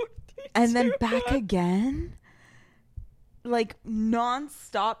 5, 4, 3, and 2, then back again? Like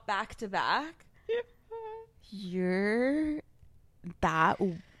non-stop back to back? That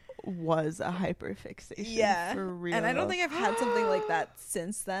was a hyperfixation. Yeah. For real. And I don't think I've had something like that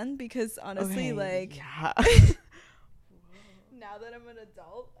since then, because honestly, like yeah. now that I'm an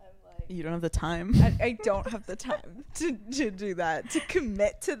adult, I'm like, you don't have the time. I don't have the time to do that, to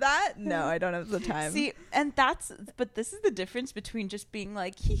commit to that. No, I don't have the time. See, and but this is the difference between just being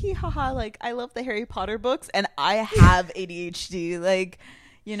like hee hee haha, like I love the Harry Potter books and I have ADHD. Like,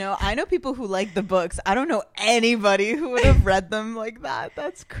 you know, I know people who like the books. I don't know anybody who would have read them like that.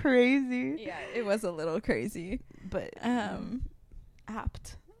 That's crazy. Yeah, it was a little crazy, but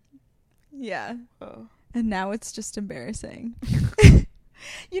apt. Yeah. Oh. And now it's just embarrassing.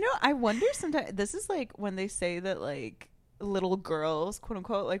 You know, I wonder sometimes, this is like when they say that like little girls, quote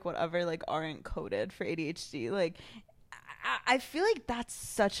unquote, like whatever, like aren't coded for ADHD. Like I feel like that's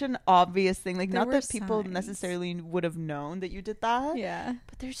such an obvious thing. Like not that people necessarily would have known that you did that. Yeah.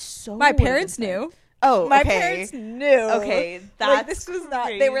 But there's so my parents knew. Oh, my okay. parents knew. Okay, that's like, this was not.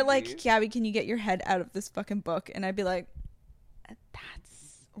 They were like, "Gabby, can you get your head out of this fucking book?" And I'd be like, "That's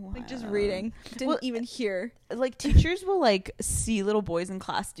like just reading." Didn't even hear. Like teachers will like see little boys in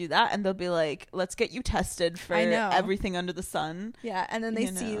class do that, and they'll be like, "Let's get you tested for everything under the sun." Yeah, and then they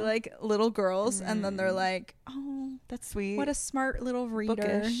see like little girls, and then they're like, "Oh, that's sweet. What a smart little reader."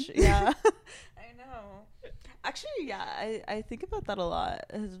 Bookish. Yeah, I know. Actually, yeah, I think about that a lot.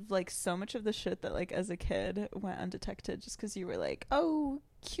 Like so much of the shit that like as a kid went undetected just because you were like, oh,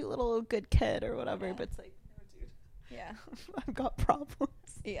 cute little good kid or whatever. Yeah. But it's like, no, dude. Yeah, I've got problems.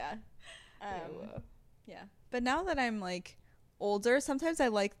 Yeah. Yeah. But now that I'm like older, sometimes I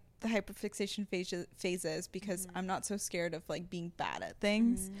like the hyperfixation phases because I'm not so scared of like being bad at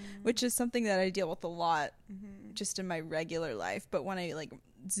things, which is something that I deal with a lot just in my regular life. But when I like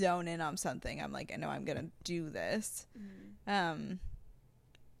zone in on something, I'm like, I know I'm gonna do this.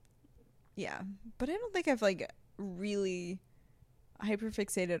 Yeah, but I don't think I've like really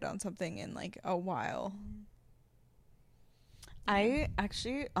hyperfixated on something in like a while. I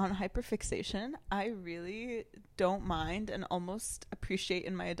actually, on hyperfixation, I really don't mind and almost appreciate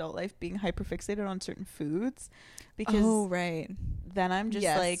in my adult life being hyperfixated on certain foods, because then I'm just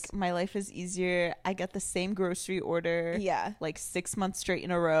like, my life is easier. I get the same grocery order like 6 months straight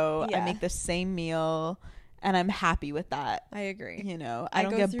in a row. I make the same meal and I'm happy with that. I agree. You know, I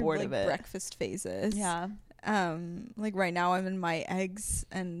don't get bored of it. Breakfast phases. Yeah. Like right now I'm in my eggs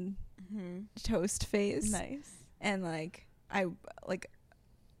and toast phase. Nice. And like I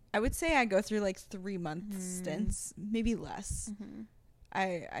I would say I go through like 3-month stints, maybe less. Mm-hmm.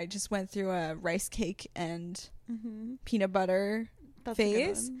 I just went through a rice cake and Mm-hmm. peanut butter That's a good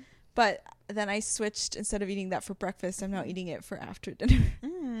phase, one. but then I switched. Instead of eating that for breakfast, I'm now eating it for after dinner.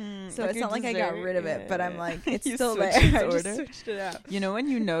 So it's your not like I got dessert? rid of it, Yeah, but I'm yeah. like, it's You still there. switched its I just order. switched it out. You know when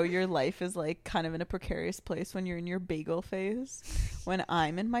you know your life is like kind of in a precarious place when you're in your bagel phase? When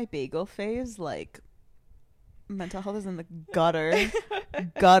I'm in my bagel phase, like mental health is in the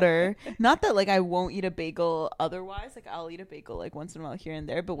gutter. Not that like I won't eat a bagel otherwise, like I'll eat a bagel like once in a while here and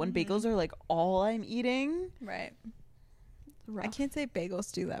there, but when bagels are like all I'm eating, Right. I rough. can't say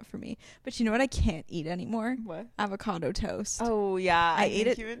bagels do that for me, but you know what I can't eat anymore? What? Avocado toast. Oh yeah, I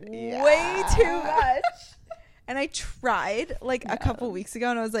ate think it yeah. way too much. And I tried like Yeah. a couple weeks ago,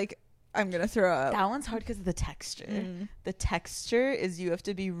 and I was like, I'm gonna throw up. That one's hard because of the texture. Mm. The texture is you have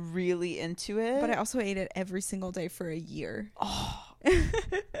to be really into it. But I also ate it every single day for a year. Oh,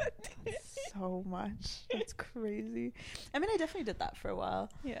 so much. That's crazy. I mean, I definitely did that for a while.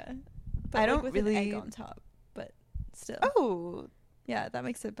 Yeah. I don't with really- an egg on top, but still. Oh, Yeah, that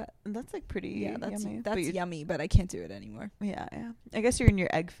makes it better. that's like pretty Yeah, that's yummy. that's But you- yummy, but I can't do it anymore. Yeah, yeah. I guess you're in your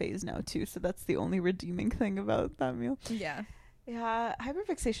egg phase now too, so that's the only redeeming thing about that meal. Yeah. Yeah,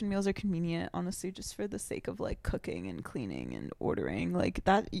 hyperfixation meals are convenient, honestly, just for the sake of like cooking and cleaning and ordering. Like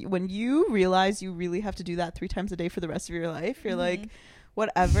that, when you realize you really have to do that 3 times a day for the rest of your life, you're like,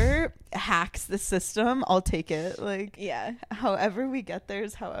 whatever hacks the system, I'll take it. Like, Yeah. however we get there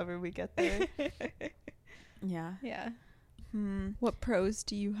is however we get there. Yeah. Yeah. Hmm. What pros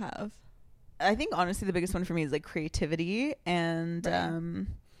do you have? I think honestly the biggest one for me is like creativity and Right.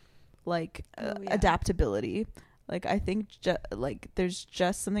 like Oh, yeah. adaptability. Like I think like there's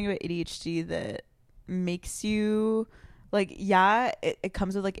just something about ADHD that makes you like, yeah, it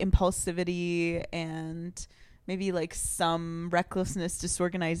comes with like impulsivity and maybe like some recklessness,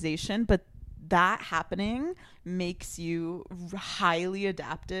 disorganization, but that happening makes you highly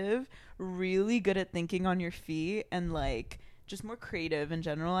adaptive, really good at thinking on your feet, and like just more creative in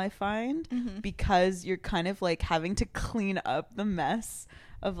general, I find, because you're kind of like having to clean up the mess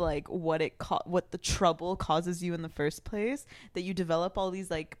of like what the trouble causes you in the first place, that you develop all these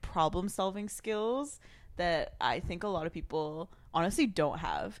like problem solving skills that I think a lot of people honestly don't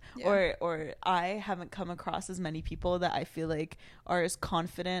have. Yeah. Or I haven't come across as many people that I feel like are as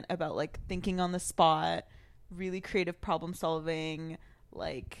confident about like thinking on the spot, really creative problem solving,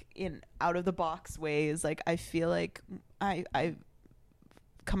 like in out of the box ways. Like I feel like I've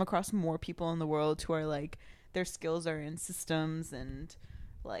come across more people in the world who are like their skills are in systems and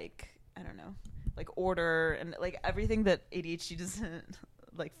like I don't know, like order and like everything that ADHD doesn't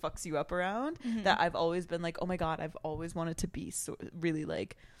like fucks you up around. That I've always been like, oh my god, I've always wanted to be so really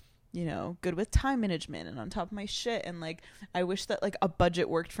like, you know, good with time management and on top of my shit, and like I wish that like a budget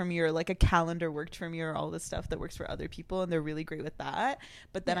worked for me or like a calendar worked for me or all this stuff that works for other people, and they're really great with that.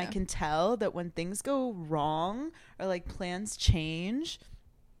 But then I Yeah. can tell that when things go wrong or like plans change,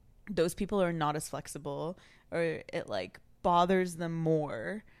 those people are not as flexible, or it like bothers them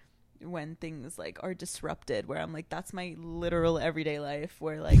more when things like are disrupted, where I'm like, that's my literal everyday life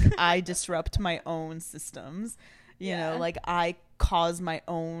where like I disrupt my own systems, you know, like I cause my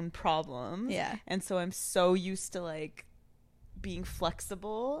own problems. Yeah. And so I'm so used to like being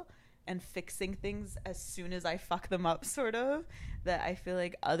flexible and fixing things as soon as I fuck them up, sort of, that I feel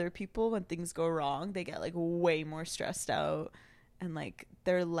like other people, when things go wrong, they get like way more stressed out and like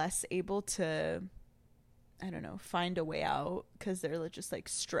they're less able to, I don't know, find a way out because they're just like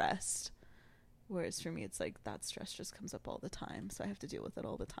stressed. Whereas for me, it's like that stress just comes up all the time, so I have to deal with it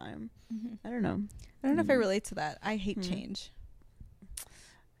all the time. I don't know. I don't know if I relate to that. I hate change.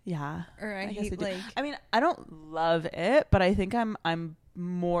 Yeah. Or I guess hate do. like I mean, I don't love it, but I think I'm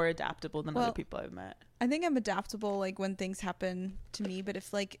more adaptable than other Well, people I've met. I think I'm adaptable like when things happen to me, but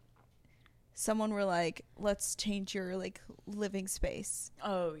if like someone were like, let's change your like living space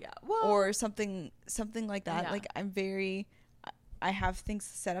Oh yeah. Well, or something like that, Yeah. like I have things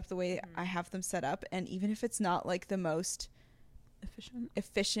set up the way I have them set up, and even if it's not like the most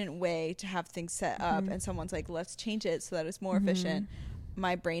efficient way to have things set up, and someone's like, let's change it so that it's more efficient,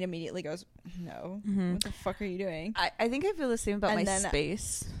 my brain immediately goes, no, what the fuck are you doing? I think I feel the same about And my then-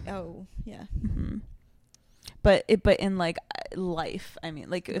 space. Oh yeah. But in like life, I mean,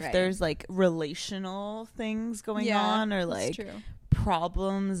 like if Right. there's like relational things going on or that's like true.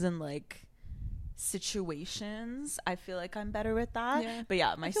 problems and like situations, I feel like I'm better with that. Yeah. But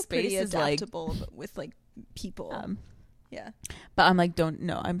yeah, my I feel space pretty is like adaptable with like people. Yeah. But I'm like,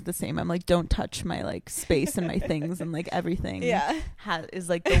 I'm the same. I'm like, don't touch my like space and my things and like everything. Yeah. Is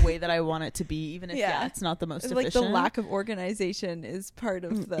like the way that I want it to be, even if it's not the most it's efficient. like the lack of organization is part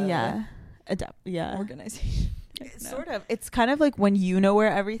of the organization. Sort of. It's kind of like when you know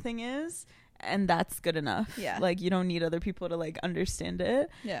where everything is, and that's good enough. Yeah. Like you don't need other people to like understand it.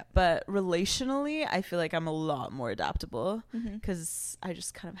 Yeah. But relationally, I feel like I'm a lot more adaptable because Mm-hmm. I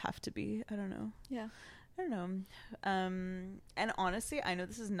just kind of have to be. I don't know. Yeah. I don't know. And honestly, I know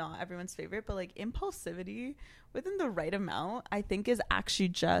this is not everyone's favorite, but like impulsivity within the right amount, I think is actually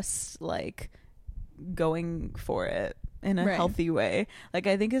just like going for it in a healthy way. Like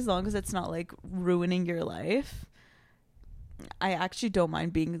I think as long as it's not like ruining your life, I actually don't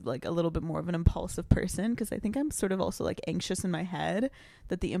mind being like a little bit more of an impulsive person, because I think I'm sort of also like anxious in my head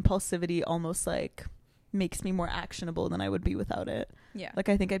that the impulsivity almost like makes me more actionable than I would be without it. Yeah. Like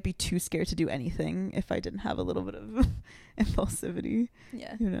I think I'd be too scared to do anything if I didn't have a little bit of impulsivity.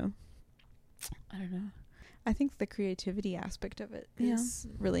 Yeah. You know. I don't know. I think the creativity aspect of it is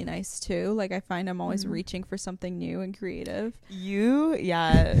really nice too. Like I find I'm always reaching for something new and creative. You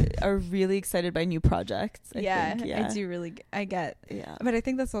are really excited by new projects. I think. I do really but I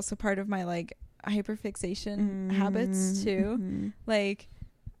think that's also part of my like hyperfixation habits too. Like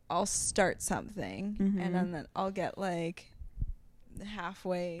I'll start something and then I'll get like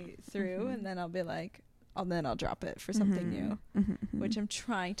halfway through and then I'll be like I'll drop it for something new, which I'm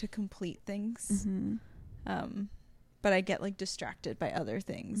trying to complete things. But I get like distracted by other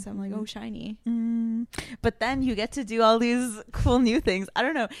things. I'm like, oh, shiny. But then you get to do all these cool new things. I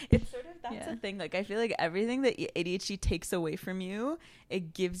don't know. It's sort of, that's the thing. Like, I feel like everything that ADHD takes away from you,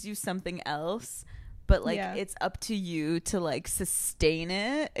 it gives you something else. But like, it's up to you to like sustain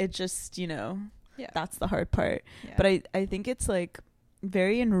it. It just, that's the hard part. Yeah. But I think it's like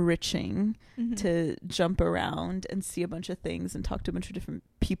very enriching to jump around and see a bunch of things and talk to a bunch of different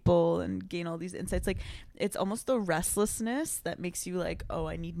people and gain all these insights. Like it's almost the restlessness that makes you like, oh,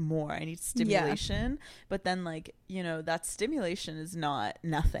 I need more, I need stimulation. But then like, that stimulation is not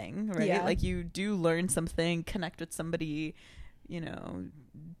nothing, right? Like you do learn something, connect with somebody,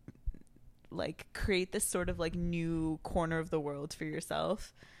 like create this sort of like new corner of the world for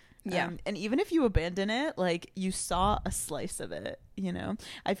yourself. And even if you abandon it, like you saw a slice of it,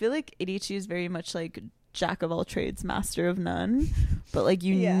 I feel like ADHD is very much like jack of all trades, master of none, but like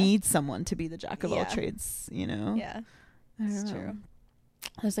you need someone to be the jack of all trades, That's true.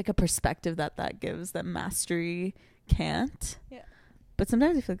 There's like a perspective that gives that mastery can't. But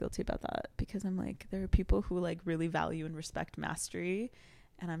sometimes I feel guilty about that, because I'm like, there are people who like really value and respect mastery,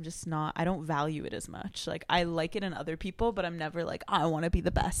 and I'm just not, I don't value it as much. Like I like it in other people, but I'm never like, I want to be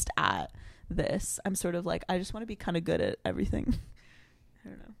the best at this. I'm sort of like, I just want to be kind of good at everything. I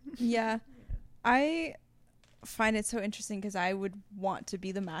don't know. Yeah. I find it so interesting because I would want to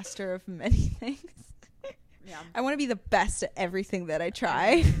be the master of many things. I want to be the best at everything that I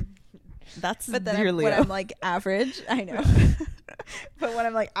try. But then when I'm like average, I know. But when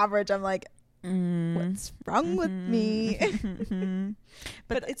I'm like average, I'm like, what's wrong with me?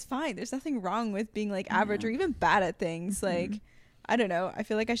 But it's fine. There's nothing wrong with being like average or even bad at things. Like, I don't know. I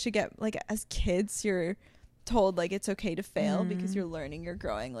feel like I should get like, as kids, you're told like it's okay to fail because you're learning, you're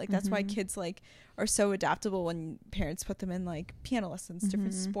growing. Like that's why kids like are so adaptable when parents put them in like piano lessons,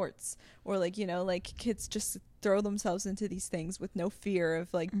 different sports, or like, like kids just throw themselves into these things with no fear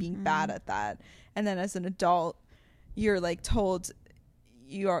of like being bad at that. And then as an adult, you're like told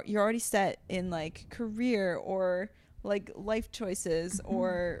you're already set in like career or like life choices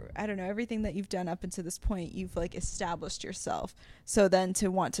or I don't know, everything that you've done up until this point, you've like established yourself. So then to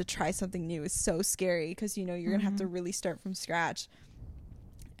want to try something new is so scary, because you're gonna have to really start from scratch,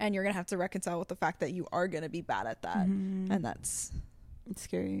 and you're gonna have to reconcile with the fact that you are gonna be bad at that, and it's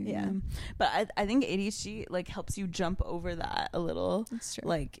scary. But I think ADHD like helps you jump over that a little. That's true.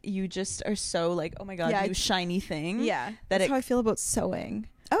 Like you just are so like, oh my god, new shiny thing. That's how I feel about sewing.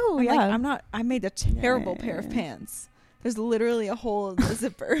 Oh, like, I made a terrible pair of pants. There's literally a hole in the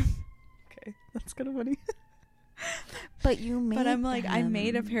zipper. Okay, that's kind of funny. But I'm like, I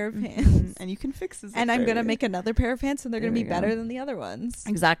made a pair of pants, and you can fix this. And I'm gonna make another pair of pants, and they're gonna be better than the other ones.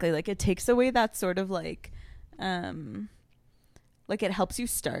 Exactly. Like it takes away that sort of like it helps you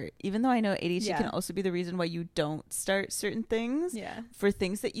start, even though I know ADHD can also be the reason why you don't start certain things. For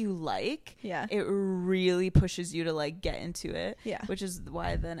things that you like, it really pushes you to like get into it. Which is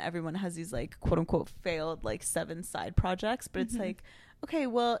why then everyone has these like quote unquote failed like 7 side projects. But it's like, okay,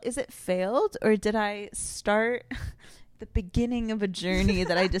 well, is it failed, or did I start the beginning of a journey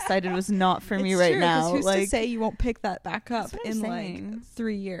that I decided was not for me It's right true, 'cause now. who's Like, to say you won't pick that back up That's what I'm in saying. like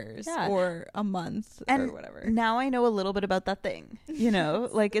 3 years Yeah. or a month and or whatever. now I know a little bit about that thing, you know.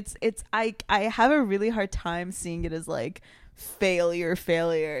 Like it's I have a really hard time seeing it as like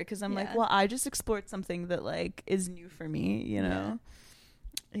failure because I'm like, Yeah. well, I just explored something that like is new for me, you know.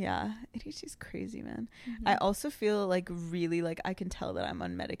 Yeah, ADHD's crazy, man. Mhm. I also feel like really like I can tell that I'm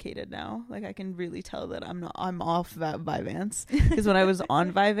unmedicated now. Like I can really tell that I'm off that Vyvanse, because when I was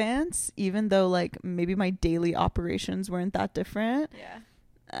on Vyvanse, even though like maybe my daily operations weren't that different,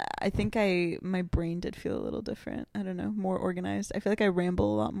 I think my brain did feel a little different. I don't know, more organized. I feel like I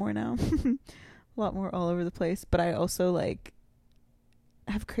ramble a lot more now. A lot more all over the place, but I also like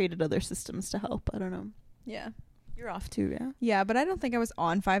have created other systems to help. I don't know. Yeah. You're off too, yeah? Yeah, but I don't think I was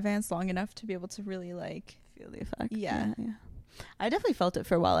on Vyvanse long enough to be able to really like Feel the effect. Yeah. I definitely felt it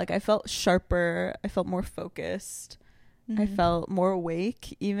for a while. Like I felt sharper, I felt more focused, I Mhm. felt more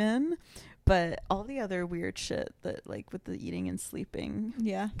awake even, but all the other weird shit that like with the eating and sleeping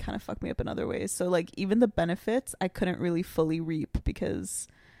Yeah. kind of fucked me up in other ways. So like even the benefits I couldn't really fully reap because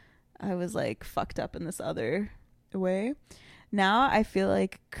I was like fucked up in this other way. Now I feel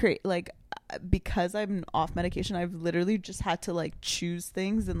like because I'm off medication, I've literally just had to like choose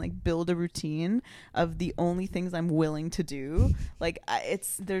things and like build a routine of the only things I'm willing to do. Like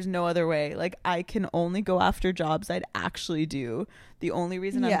there's no other way. Like I can only go after jobs I'd actually do. The only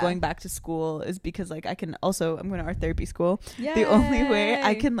reason I'm going back to school is because like I'm going to art therapy school. Yay. The only way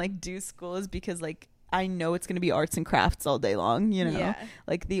I can like do school is because like I know it's going to be arts and crafts all day long, you know? Yeah.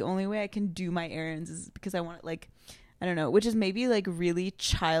 Like the only way I can do my errands is because I want to like, I don't know, which is maybe like really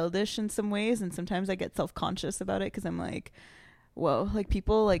childish in some ways. And sometimes I get self-conscious about it because I'm like, whoa, like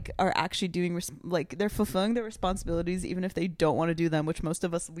people like are actually doing, like they're fulfilling their responsibilities even if they don't want to do them, which most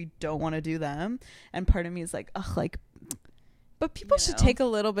of us, we don't want to do them. And part of me is like, ugh, like, But people should know. take a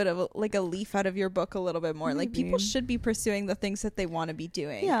little bit of like a leaf out of your book a little bit more. Like people Maybe. should be pursuing the things that they want to be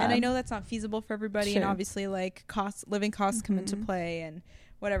doing. Yeah. And I know that's not feasible for everybody, and Sure. obviously like living costs come into Mhm. play, and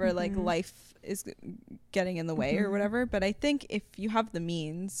whatever, like Mhm. life is getting in the way or Mhm. whatever. But I think if you have the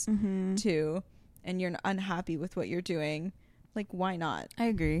means to, and you're unhappy with what you're doing, like why not? I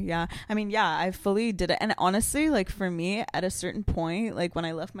agree. Yeah. I mean, yeah, I fully did it. And honestly, like for me at a certain point, like when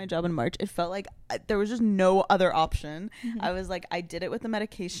I left my job in March, it felt like there was just no other option. I was like, I did it with the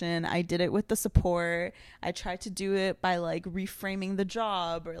medication. I did it with the support. I tried to do it by like reframing the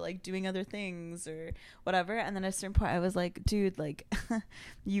job or like doing other things or whatever. And then at a certain point I was like, dude, like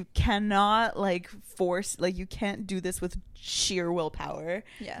you cannot like force, like you can't do this with sheer willpower,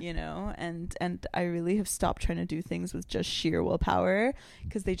 you know? And I really have stopped trying to do things with just sheer willpower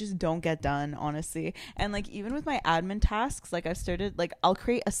because they just don't get done, honestly. And like even with my admin tasks, like I've started, like I'll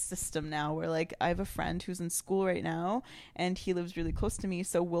create a system now where like I have a friend who's in school right now and he lives really close to me,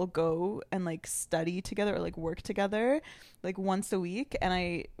 so we'll go and like study together or like work together like once a week.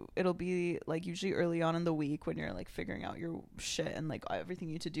 And it'll be like usually early on in the week when you're like figuring out your shit and like everything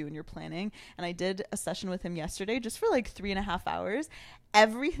you need to do and you're planning. And I did a session with him yesterday just for like 3.5 hours.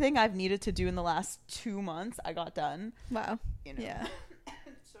 Everything I've needed to do in the last 2 months I got done. Wow. You know? Yeah.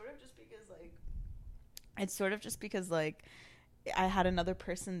 It's sort of just because like I had another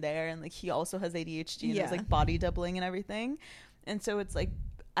person there and like he also has ADHD and it was like body doubling and everything. And so it's like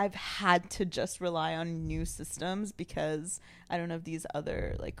I've had to just rely on new systems because I don't have these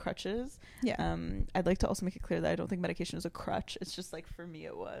other like crutches. Yeah. I'd like to also make it clear that I don't think medication is a crutch. It's just like for me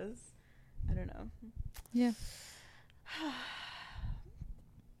it was. I don't know. Yeah.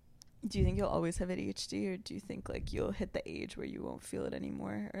 Do you think you'll always have ADHD, or do you think like you'll hit the age where you won't feel it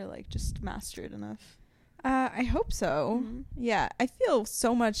anymore, or like just master it enough? I hope so. Mhm. Yeah, I feel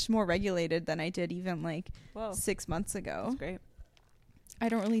so much more regulated than I did even like Whoa. 6 months ago. That's great. I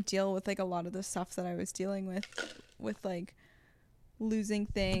don't really deal with like a lot of the stuff that I was dealing with like losing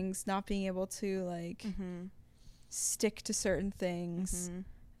things, not being able to like Mm-hmm. stick to certain things.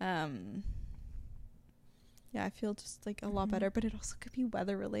 Mm-hmm. Yeah, I feel just like a lot Mhm. better, but it also could be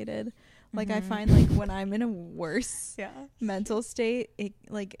weather related. Like I Mhm. find like when I'm in a worse Yeah. mental state, it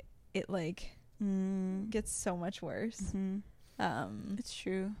Mm. gets so much worse. Mm-hmm. It's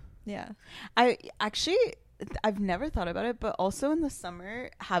true. Yeah. I've never thought about it, but also in the summer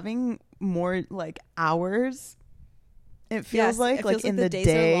having more like hours, it feels it feels in the the days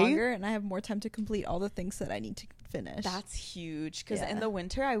day are longer and I have more time to complete all the things that I need to finish. That's huge because Yeah. in the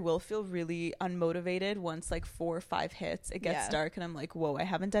winter I will feel really unmotivated once like 4 or 5 hits. It gets dark and I'm like, whoa, I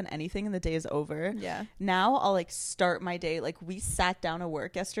haven't done anything and the day is over. Yeah. Now I'll like start my day, like we sat down to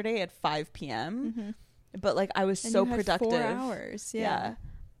work yesterday at 5 p.m. Mm-hmm. but like I was And so you had productive. 4 hours. Yeah.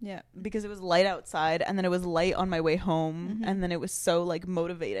 Yeah. because it was light outside, and then it was light on my way home, Mhm. and then it was so like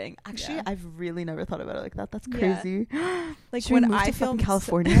motivating. Actually, Yeah. I've really never thought about it like that. That's Yeah. crazy. Like Should we when move I to feel fucking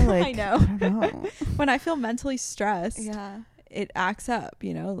California, like I know. I don't know. When I feel mentally stressed, Yeah, it acts up,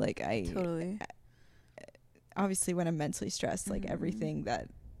 you know, like I totally. obviously when I'm mentally stressed, like Mhm. everything that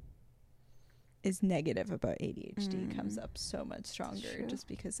is negative about ADHD comes Mm. up so much stronger True. just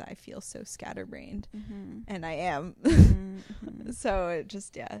because I feel so scatterbrained, Mm-hmm. and I am. Mm-hmm. So it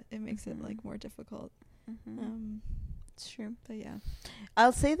just, yeah, it makes it Mhm. like more difficult. Mm-hmm. It's true. But yeah.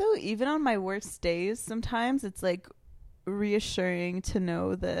 I'll say though, even on my worst days, sometimes it's like reassuring to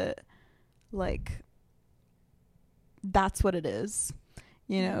know that, like, that's what it is,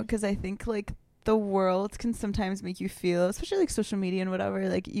 you know? Mhm. Because I think like the world can sometimes make you feel, especially like social media and whatever,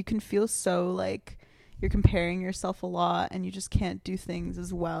 like you can feel so like you're comparing yourself a lot, and you just can't do things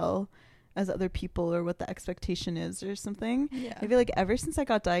as well as other people or what the expectation is or something. Yeah. I feel like ever since I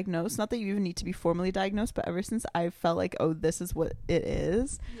got diagnosed, not that you even need to be formally diagnosed, but ever since I felt like, oh, this is what it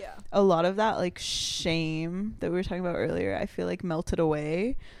is, Yeah. a lot of that like shame that we were talking about earlier, I feel like melted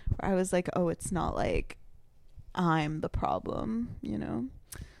away, where I was like, oh, it's not like I'm the problem, you know?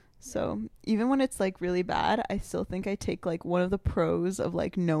 So even when it's like really bad, I still think I take like one of the pros of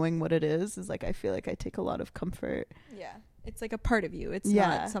like knowing what it is like I feel like I take a lot of comfort. Yeah. It's like a part of you. It's Yeah.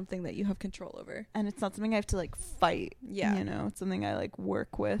 not something that you have control over. And it's not something I have to like fight. Yeah. You know, it's something I like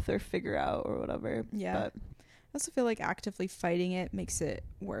work with or figure out or whatever. Yeah. But I also feel like actively fighting it makes it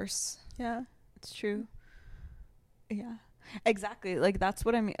worse. yeah, it's true. Yeah. Exactly. Like that's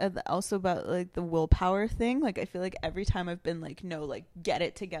what I mean. Also about like the willpower thing. Like I feel like every time I've been like, no, like get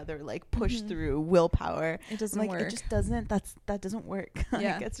it together, like push Mhm. through willpower. It doesn't Like work. it just doesn't. That doesn't work.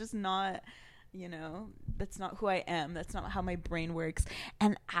 Yeah. Like it's just not. You know, that's not who I am. That's not how my brain works.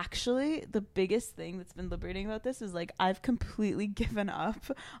 And actually, the biggest thing that's been liberating about this is like I've completely given up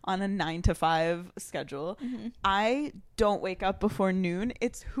on a 9 to 5 schedule. Mhm. I don't wake up before noon.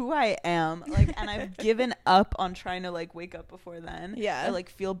 It's who I am. Like, and I've given up on trying to like wake up before then. Yeah. I like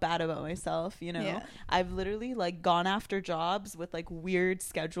feel bad about myself, you know? Yeah. I've literally like gone after jobs with like weird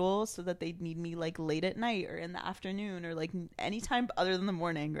schedules so that they'd need me like late at night or in the afternoon or like anytime other than the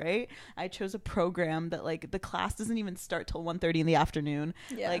morning, right? I chose a program that like the class doesn't even start till 1:30 in the afternoon.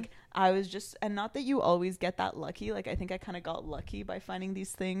 Yeah. Like I was just, and not that you always get that lucky, like I think I kind of got lucky by finding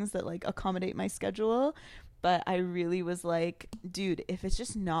these things that like accommodate my schedule, but I really was like, dude, if it's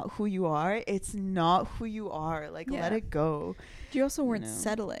just not who you are, it's not who you are. Like Yeah. let it go. You also weren't know.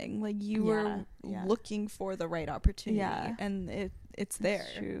 settling. Like you Yeah, were yeah. looking for the right opportunity. Yeah. And it's there.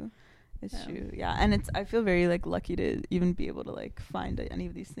 It's true. It's Yeah. true. Yeah. And I feel very like lucky to even be able to like find any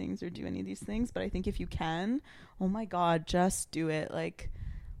of these things or do any of these things. But I think if you can, oh my God, just do it. Like,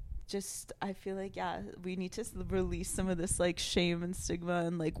 just, I feel like, yeah, we need to release some of this like shame and stigma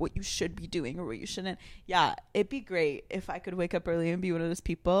and like what you should be doing or what you shouldn't. Yeah. It'd be great if I could wake up early and be one of those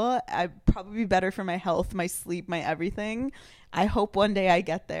people. I'd probably be better for my health, my sleep, my everything. I hope one day I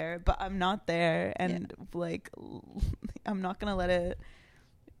get there, but I'm not there. And like, I'm not going to let it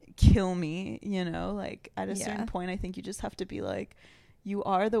kill me, you know? Like at a certain point, I think you just have to be like, you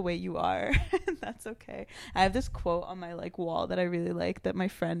are the way you are. And that's okay. I have this quote on my like wall that I really like that my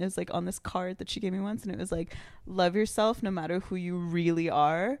friend is like on this card that she gave me once, and it was like, love yourself no matter who you really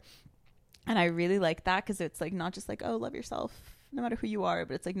are. And I really like that because it's like not just like, oh, love yourself no matter who you are,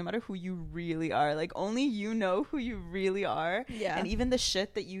 but it's like no matter who you really are. Like only you know who you really are. Yeah. And even the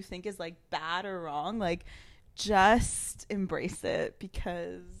shit that you think is like bad or wrong, like just embrace it,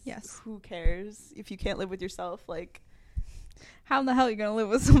 because Yes. who cares if you can't live with yourself? Like, How in the hell are you going to live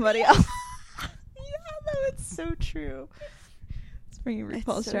with somebody else? yeah, no, it's so true. It's bringing It's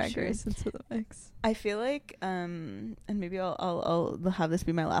RuPaul's so Drag true. Race into the mix. I feel like and maybe I'll have this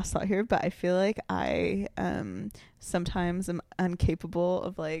be my last thought here, but I feel like I sometimes am incapable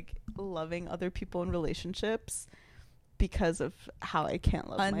of like loving other people in relationships because of how I can't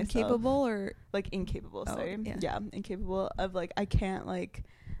love myself. Incapable or Like incapable, Oh, sorry. yeah. Yeah, incapable of like I can't like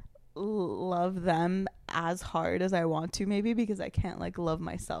love them as hard as I want to, maybe because I can't like love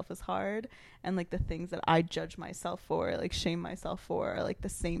myself as hard, and like the things that I judge myself for, like shame myself for, are like the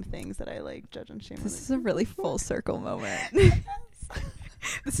same things that I like judge and shame. this is a really full circle moment.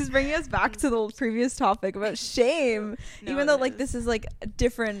 This is bringing us back to the previous topic about shame. No, Even though it like is. this is like a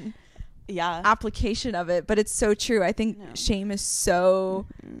different Yeah. application of it, but it's so true. I think No. shame is so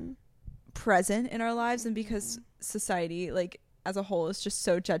Mhm. present in our lives, and because society like as a whole is just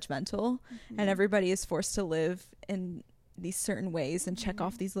so judgmental, and everybody is forced to live in these certain ways and check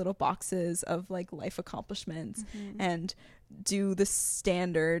off these little boxes of like life accomplishments Mhm. and do the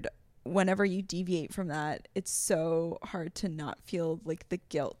standard whenever you deviate from that, it's so hard to not feel like the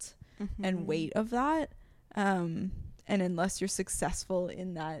guilt and weight of that. And unless you're successful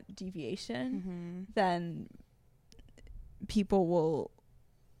in that deviation, then people will,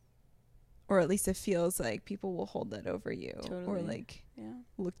 or at least it feels like people will hold that over you, or like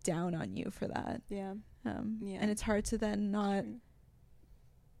look down on you for that. And it's hard to then not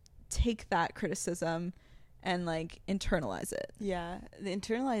take that criticism and like internalize it. The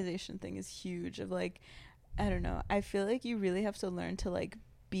internalization thing is huge. Of like, I don't know, I feel like you really have to learn to like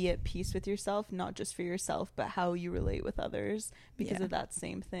be at peace with yourself, not just for yourself, but how you relate with others, because of that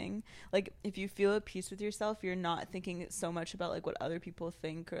same thing. Like, if you feel at peace with yourself, you're not thinking so much about like what other people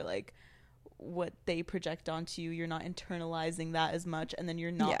think or like what they project onto you. You're not internalizing that as much, and then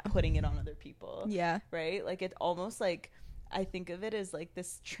you're not putting it on other people. Right? Like, it almost like, I think of it as like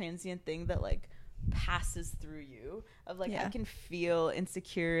this transient thing that like passes through you, of like, I can feel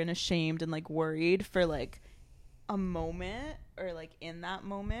insecure and ashamed and like worried for like a moment, or like in that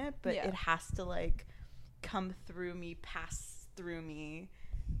moment, but it has to like come through me, pass through me.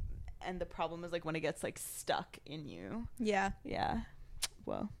 And the problem is like when it gets like stuck in you.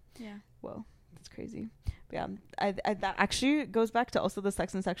 Whoa, that's crazy. But yeah, I that actually goes back to also the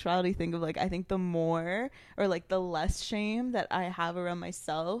sex and sexuality thing of like, I think the more, or like the less shame that I have around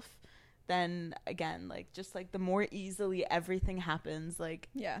myself, then again, like, just like the more easily everything happens, like,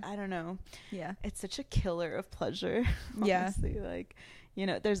 I don't know, it's such a killer of pleasure. Honestly, like, you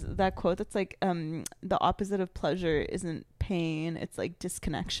know, there's that quote that's like, the opposite of pleasure isn't pain, it's like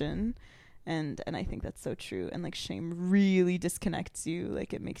disconnection. And I think that's so true. And like, shame really disconnects you.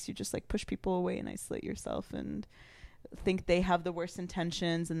 Like, it makes you just like push people away and isolate yourself and think they have the worst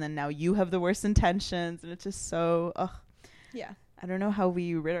intentions, and then now you have the worst intentions, and it's just so I don't know how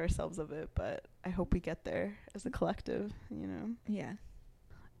we rid ourselves of it, but I hope we get there as a collective, you know?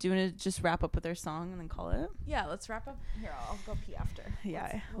 Do you want to just wrap up with our song and then call it? Let's wrap up. Here, I'll go pee after.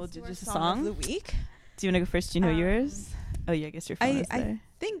 We'll do just a song of the week. Do you want to go first? Do you know yours? Oh, yeah, I guess your phone is there. I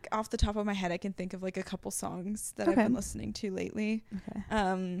think off the top of my head, I can think of like a couple songs that I've been listening to lately.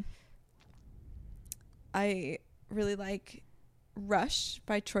 I really like Rush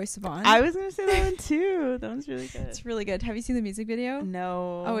by Troye Sivan. I was gonna say that one too. That one's really good. It's really good. Have you seen the music video?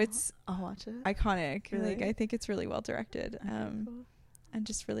 No. Oh, it's I'll watch it. Iconic. Really? Like, I think it's really well directed. Cool. And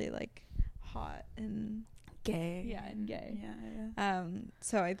just really like hot and gay. And gay.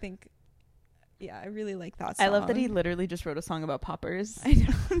 So I think, I really like that I song. love that he literally just wrote a song about poppers. I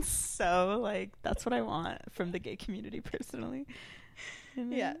know. So like, that's what I want from the gay community personally.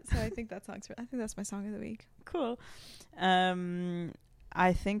 So I think that song's, I think that's my song of the week. Cool.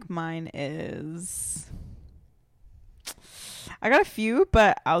 I think mine is, I got a few,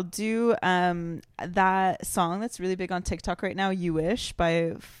 but I'll do that song that's really big on TikTok right now, You Wish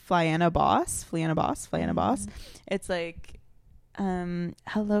by Flyana Boss. It's like,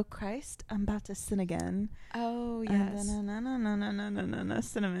 hello Christ, I'm about to sin again. Oh yes.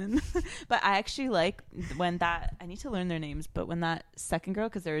 Cinnamon. But I actually like when that, I need to learn their names, but when that second girl,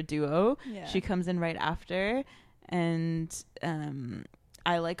 because they're a duo, she comes in right after, and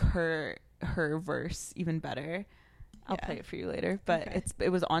I like her verse even better. I'll play it for you later, but it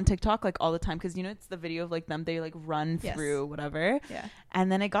was on TikTok like all the time, because you know, it's the video of like them, they like run through whatever, and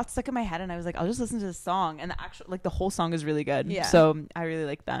then it got stuck in my head and I was like, I'll just listen to this song, and the actual, like, the whole song is really good, so I really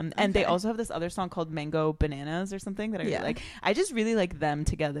like them. And they also have this other song called Mango Bananas or something that I really like. I just really like them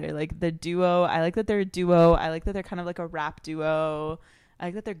together, like the duo. I like that they're a duo. I like that they're kind of like a rap duo. I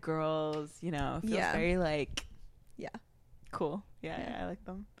like that they're girls, you know. It feels very like cool. I like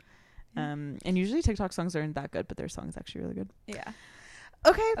them. And usually TikTok songs aren't that good, but their song is actually really good.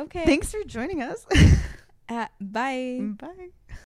 Okay. Thanks for joining us. Bye.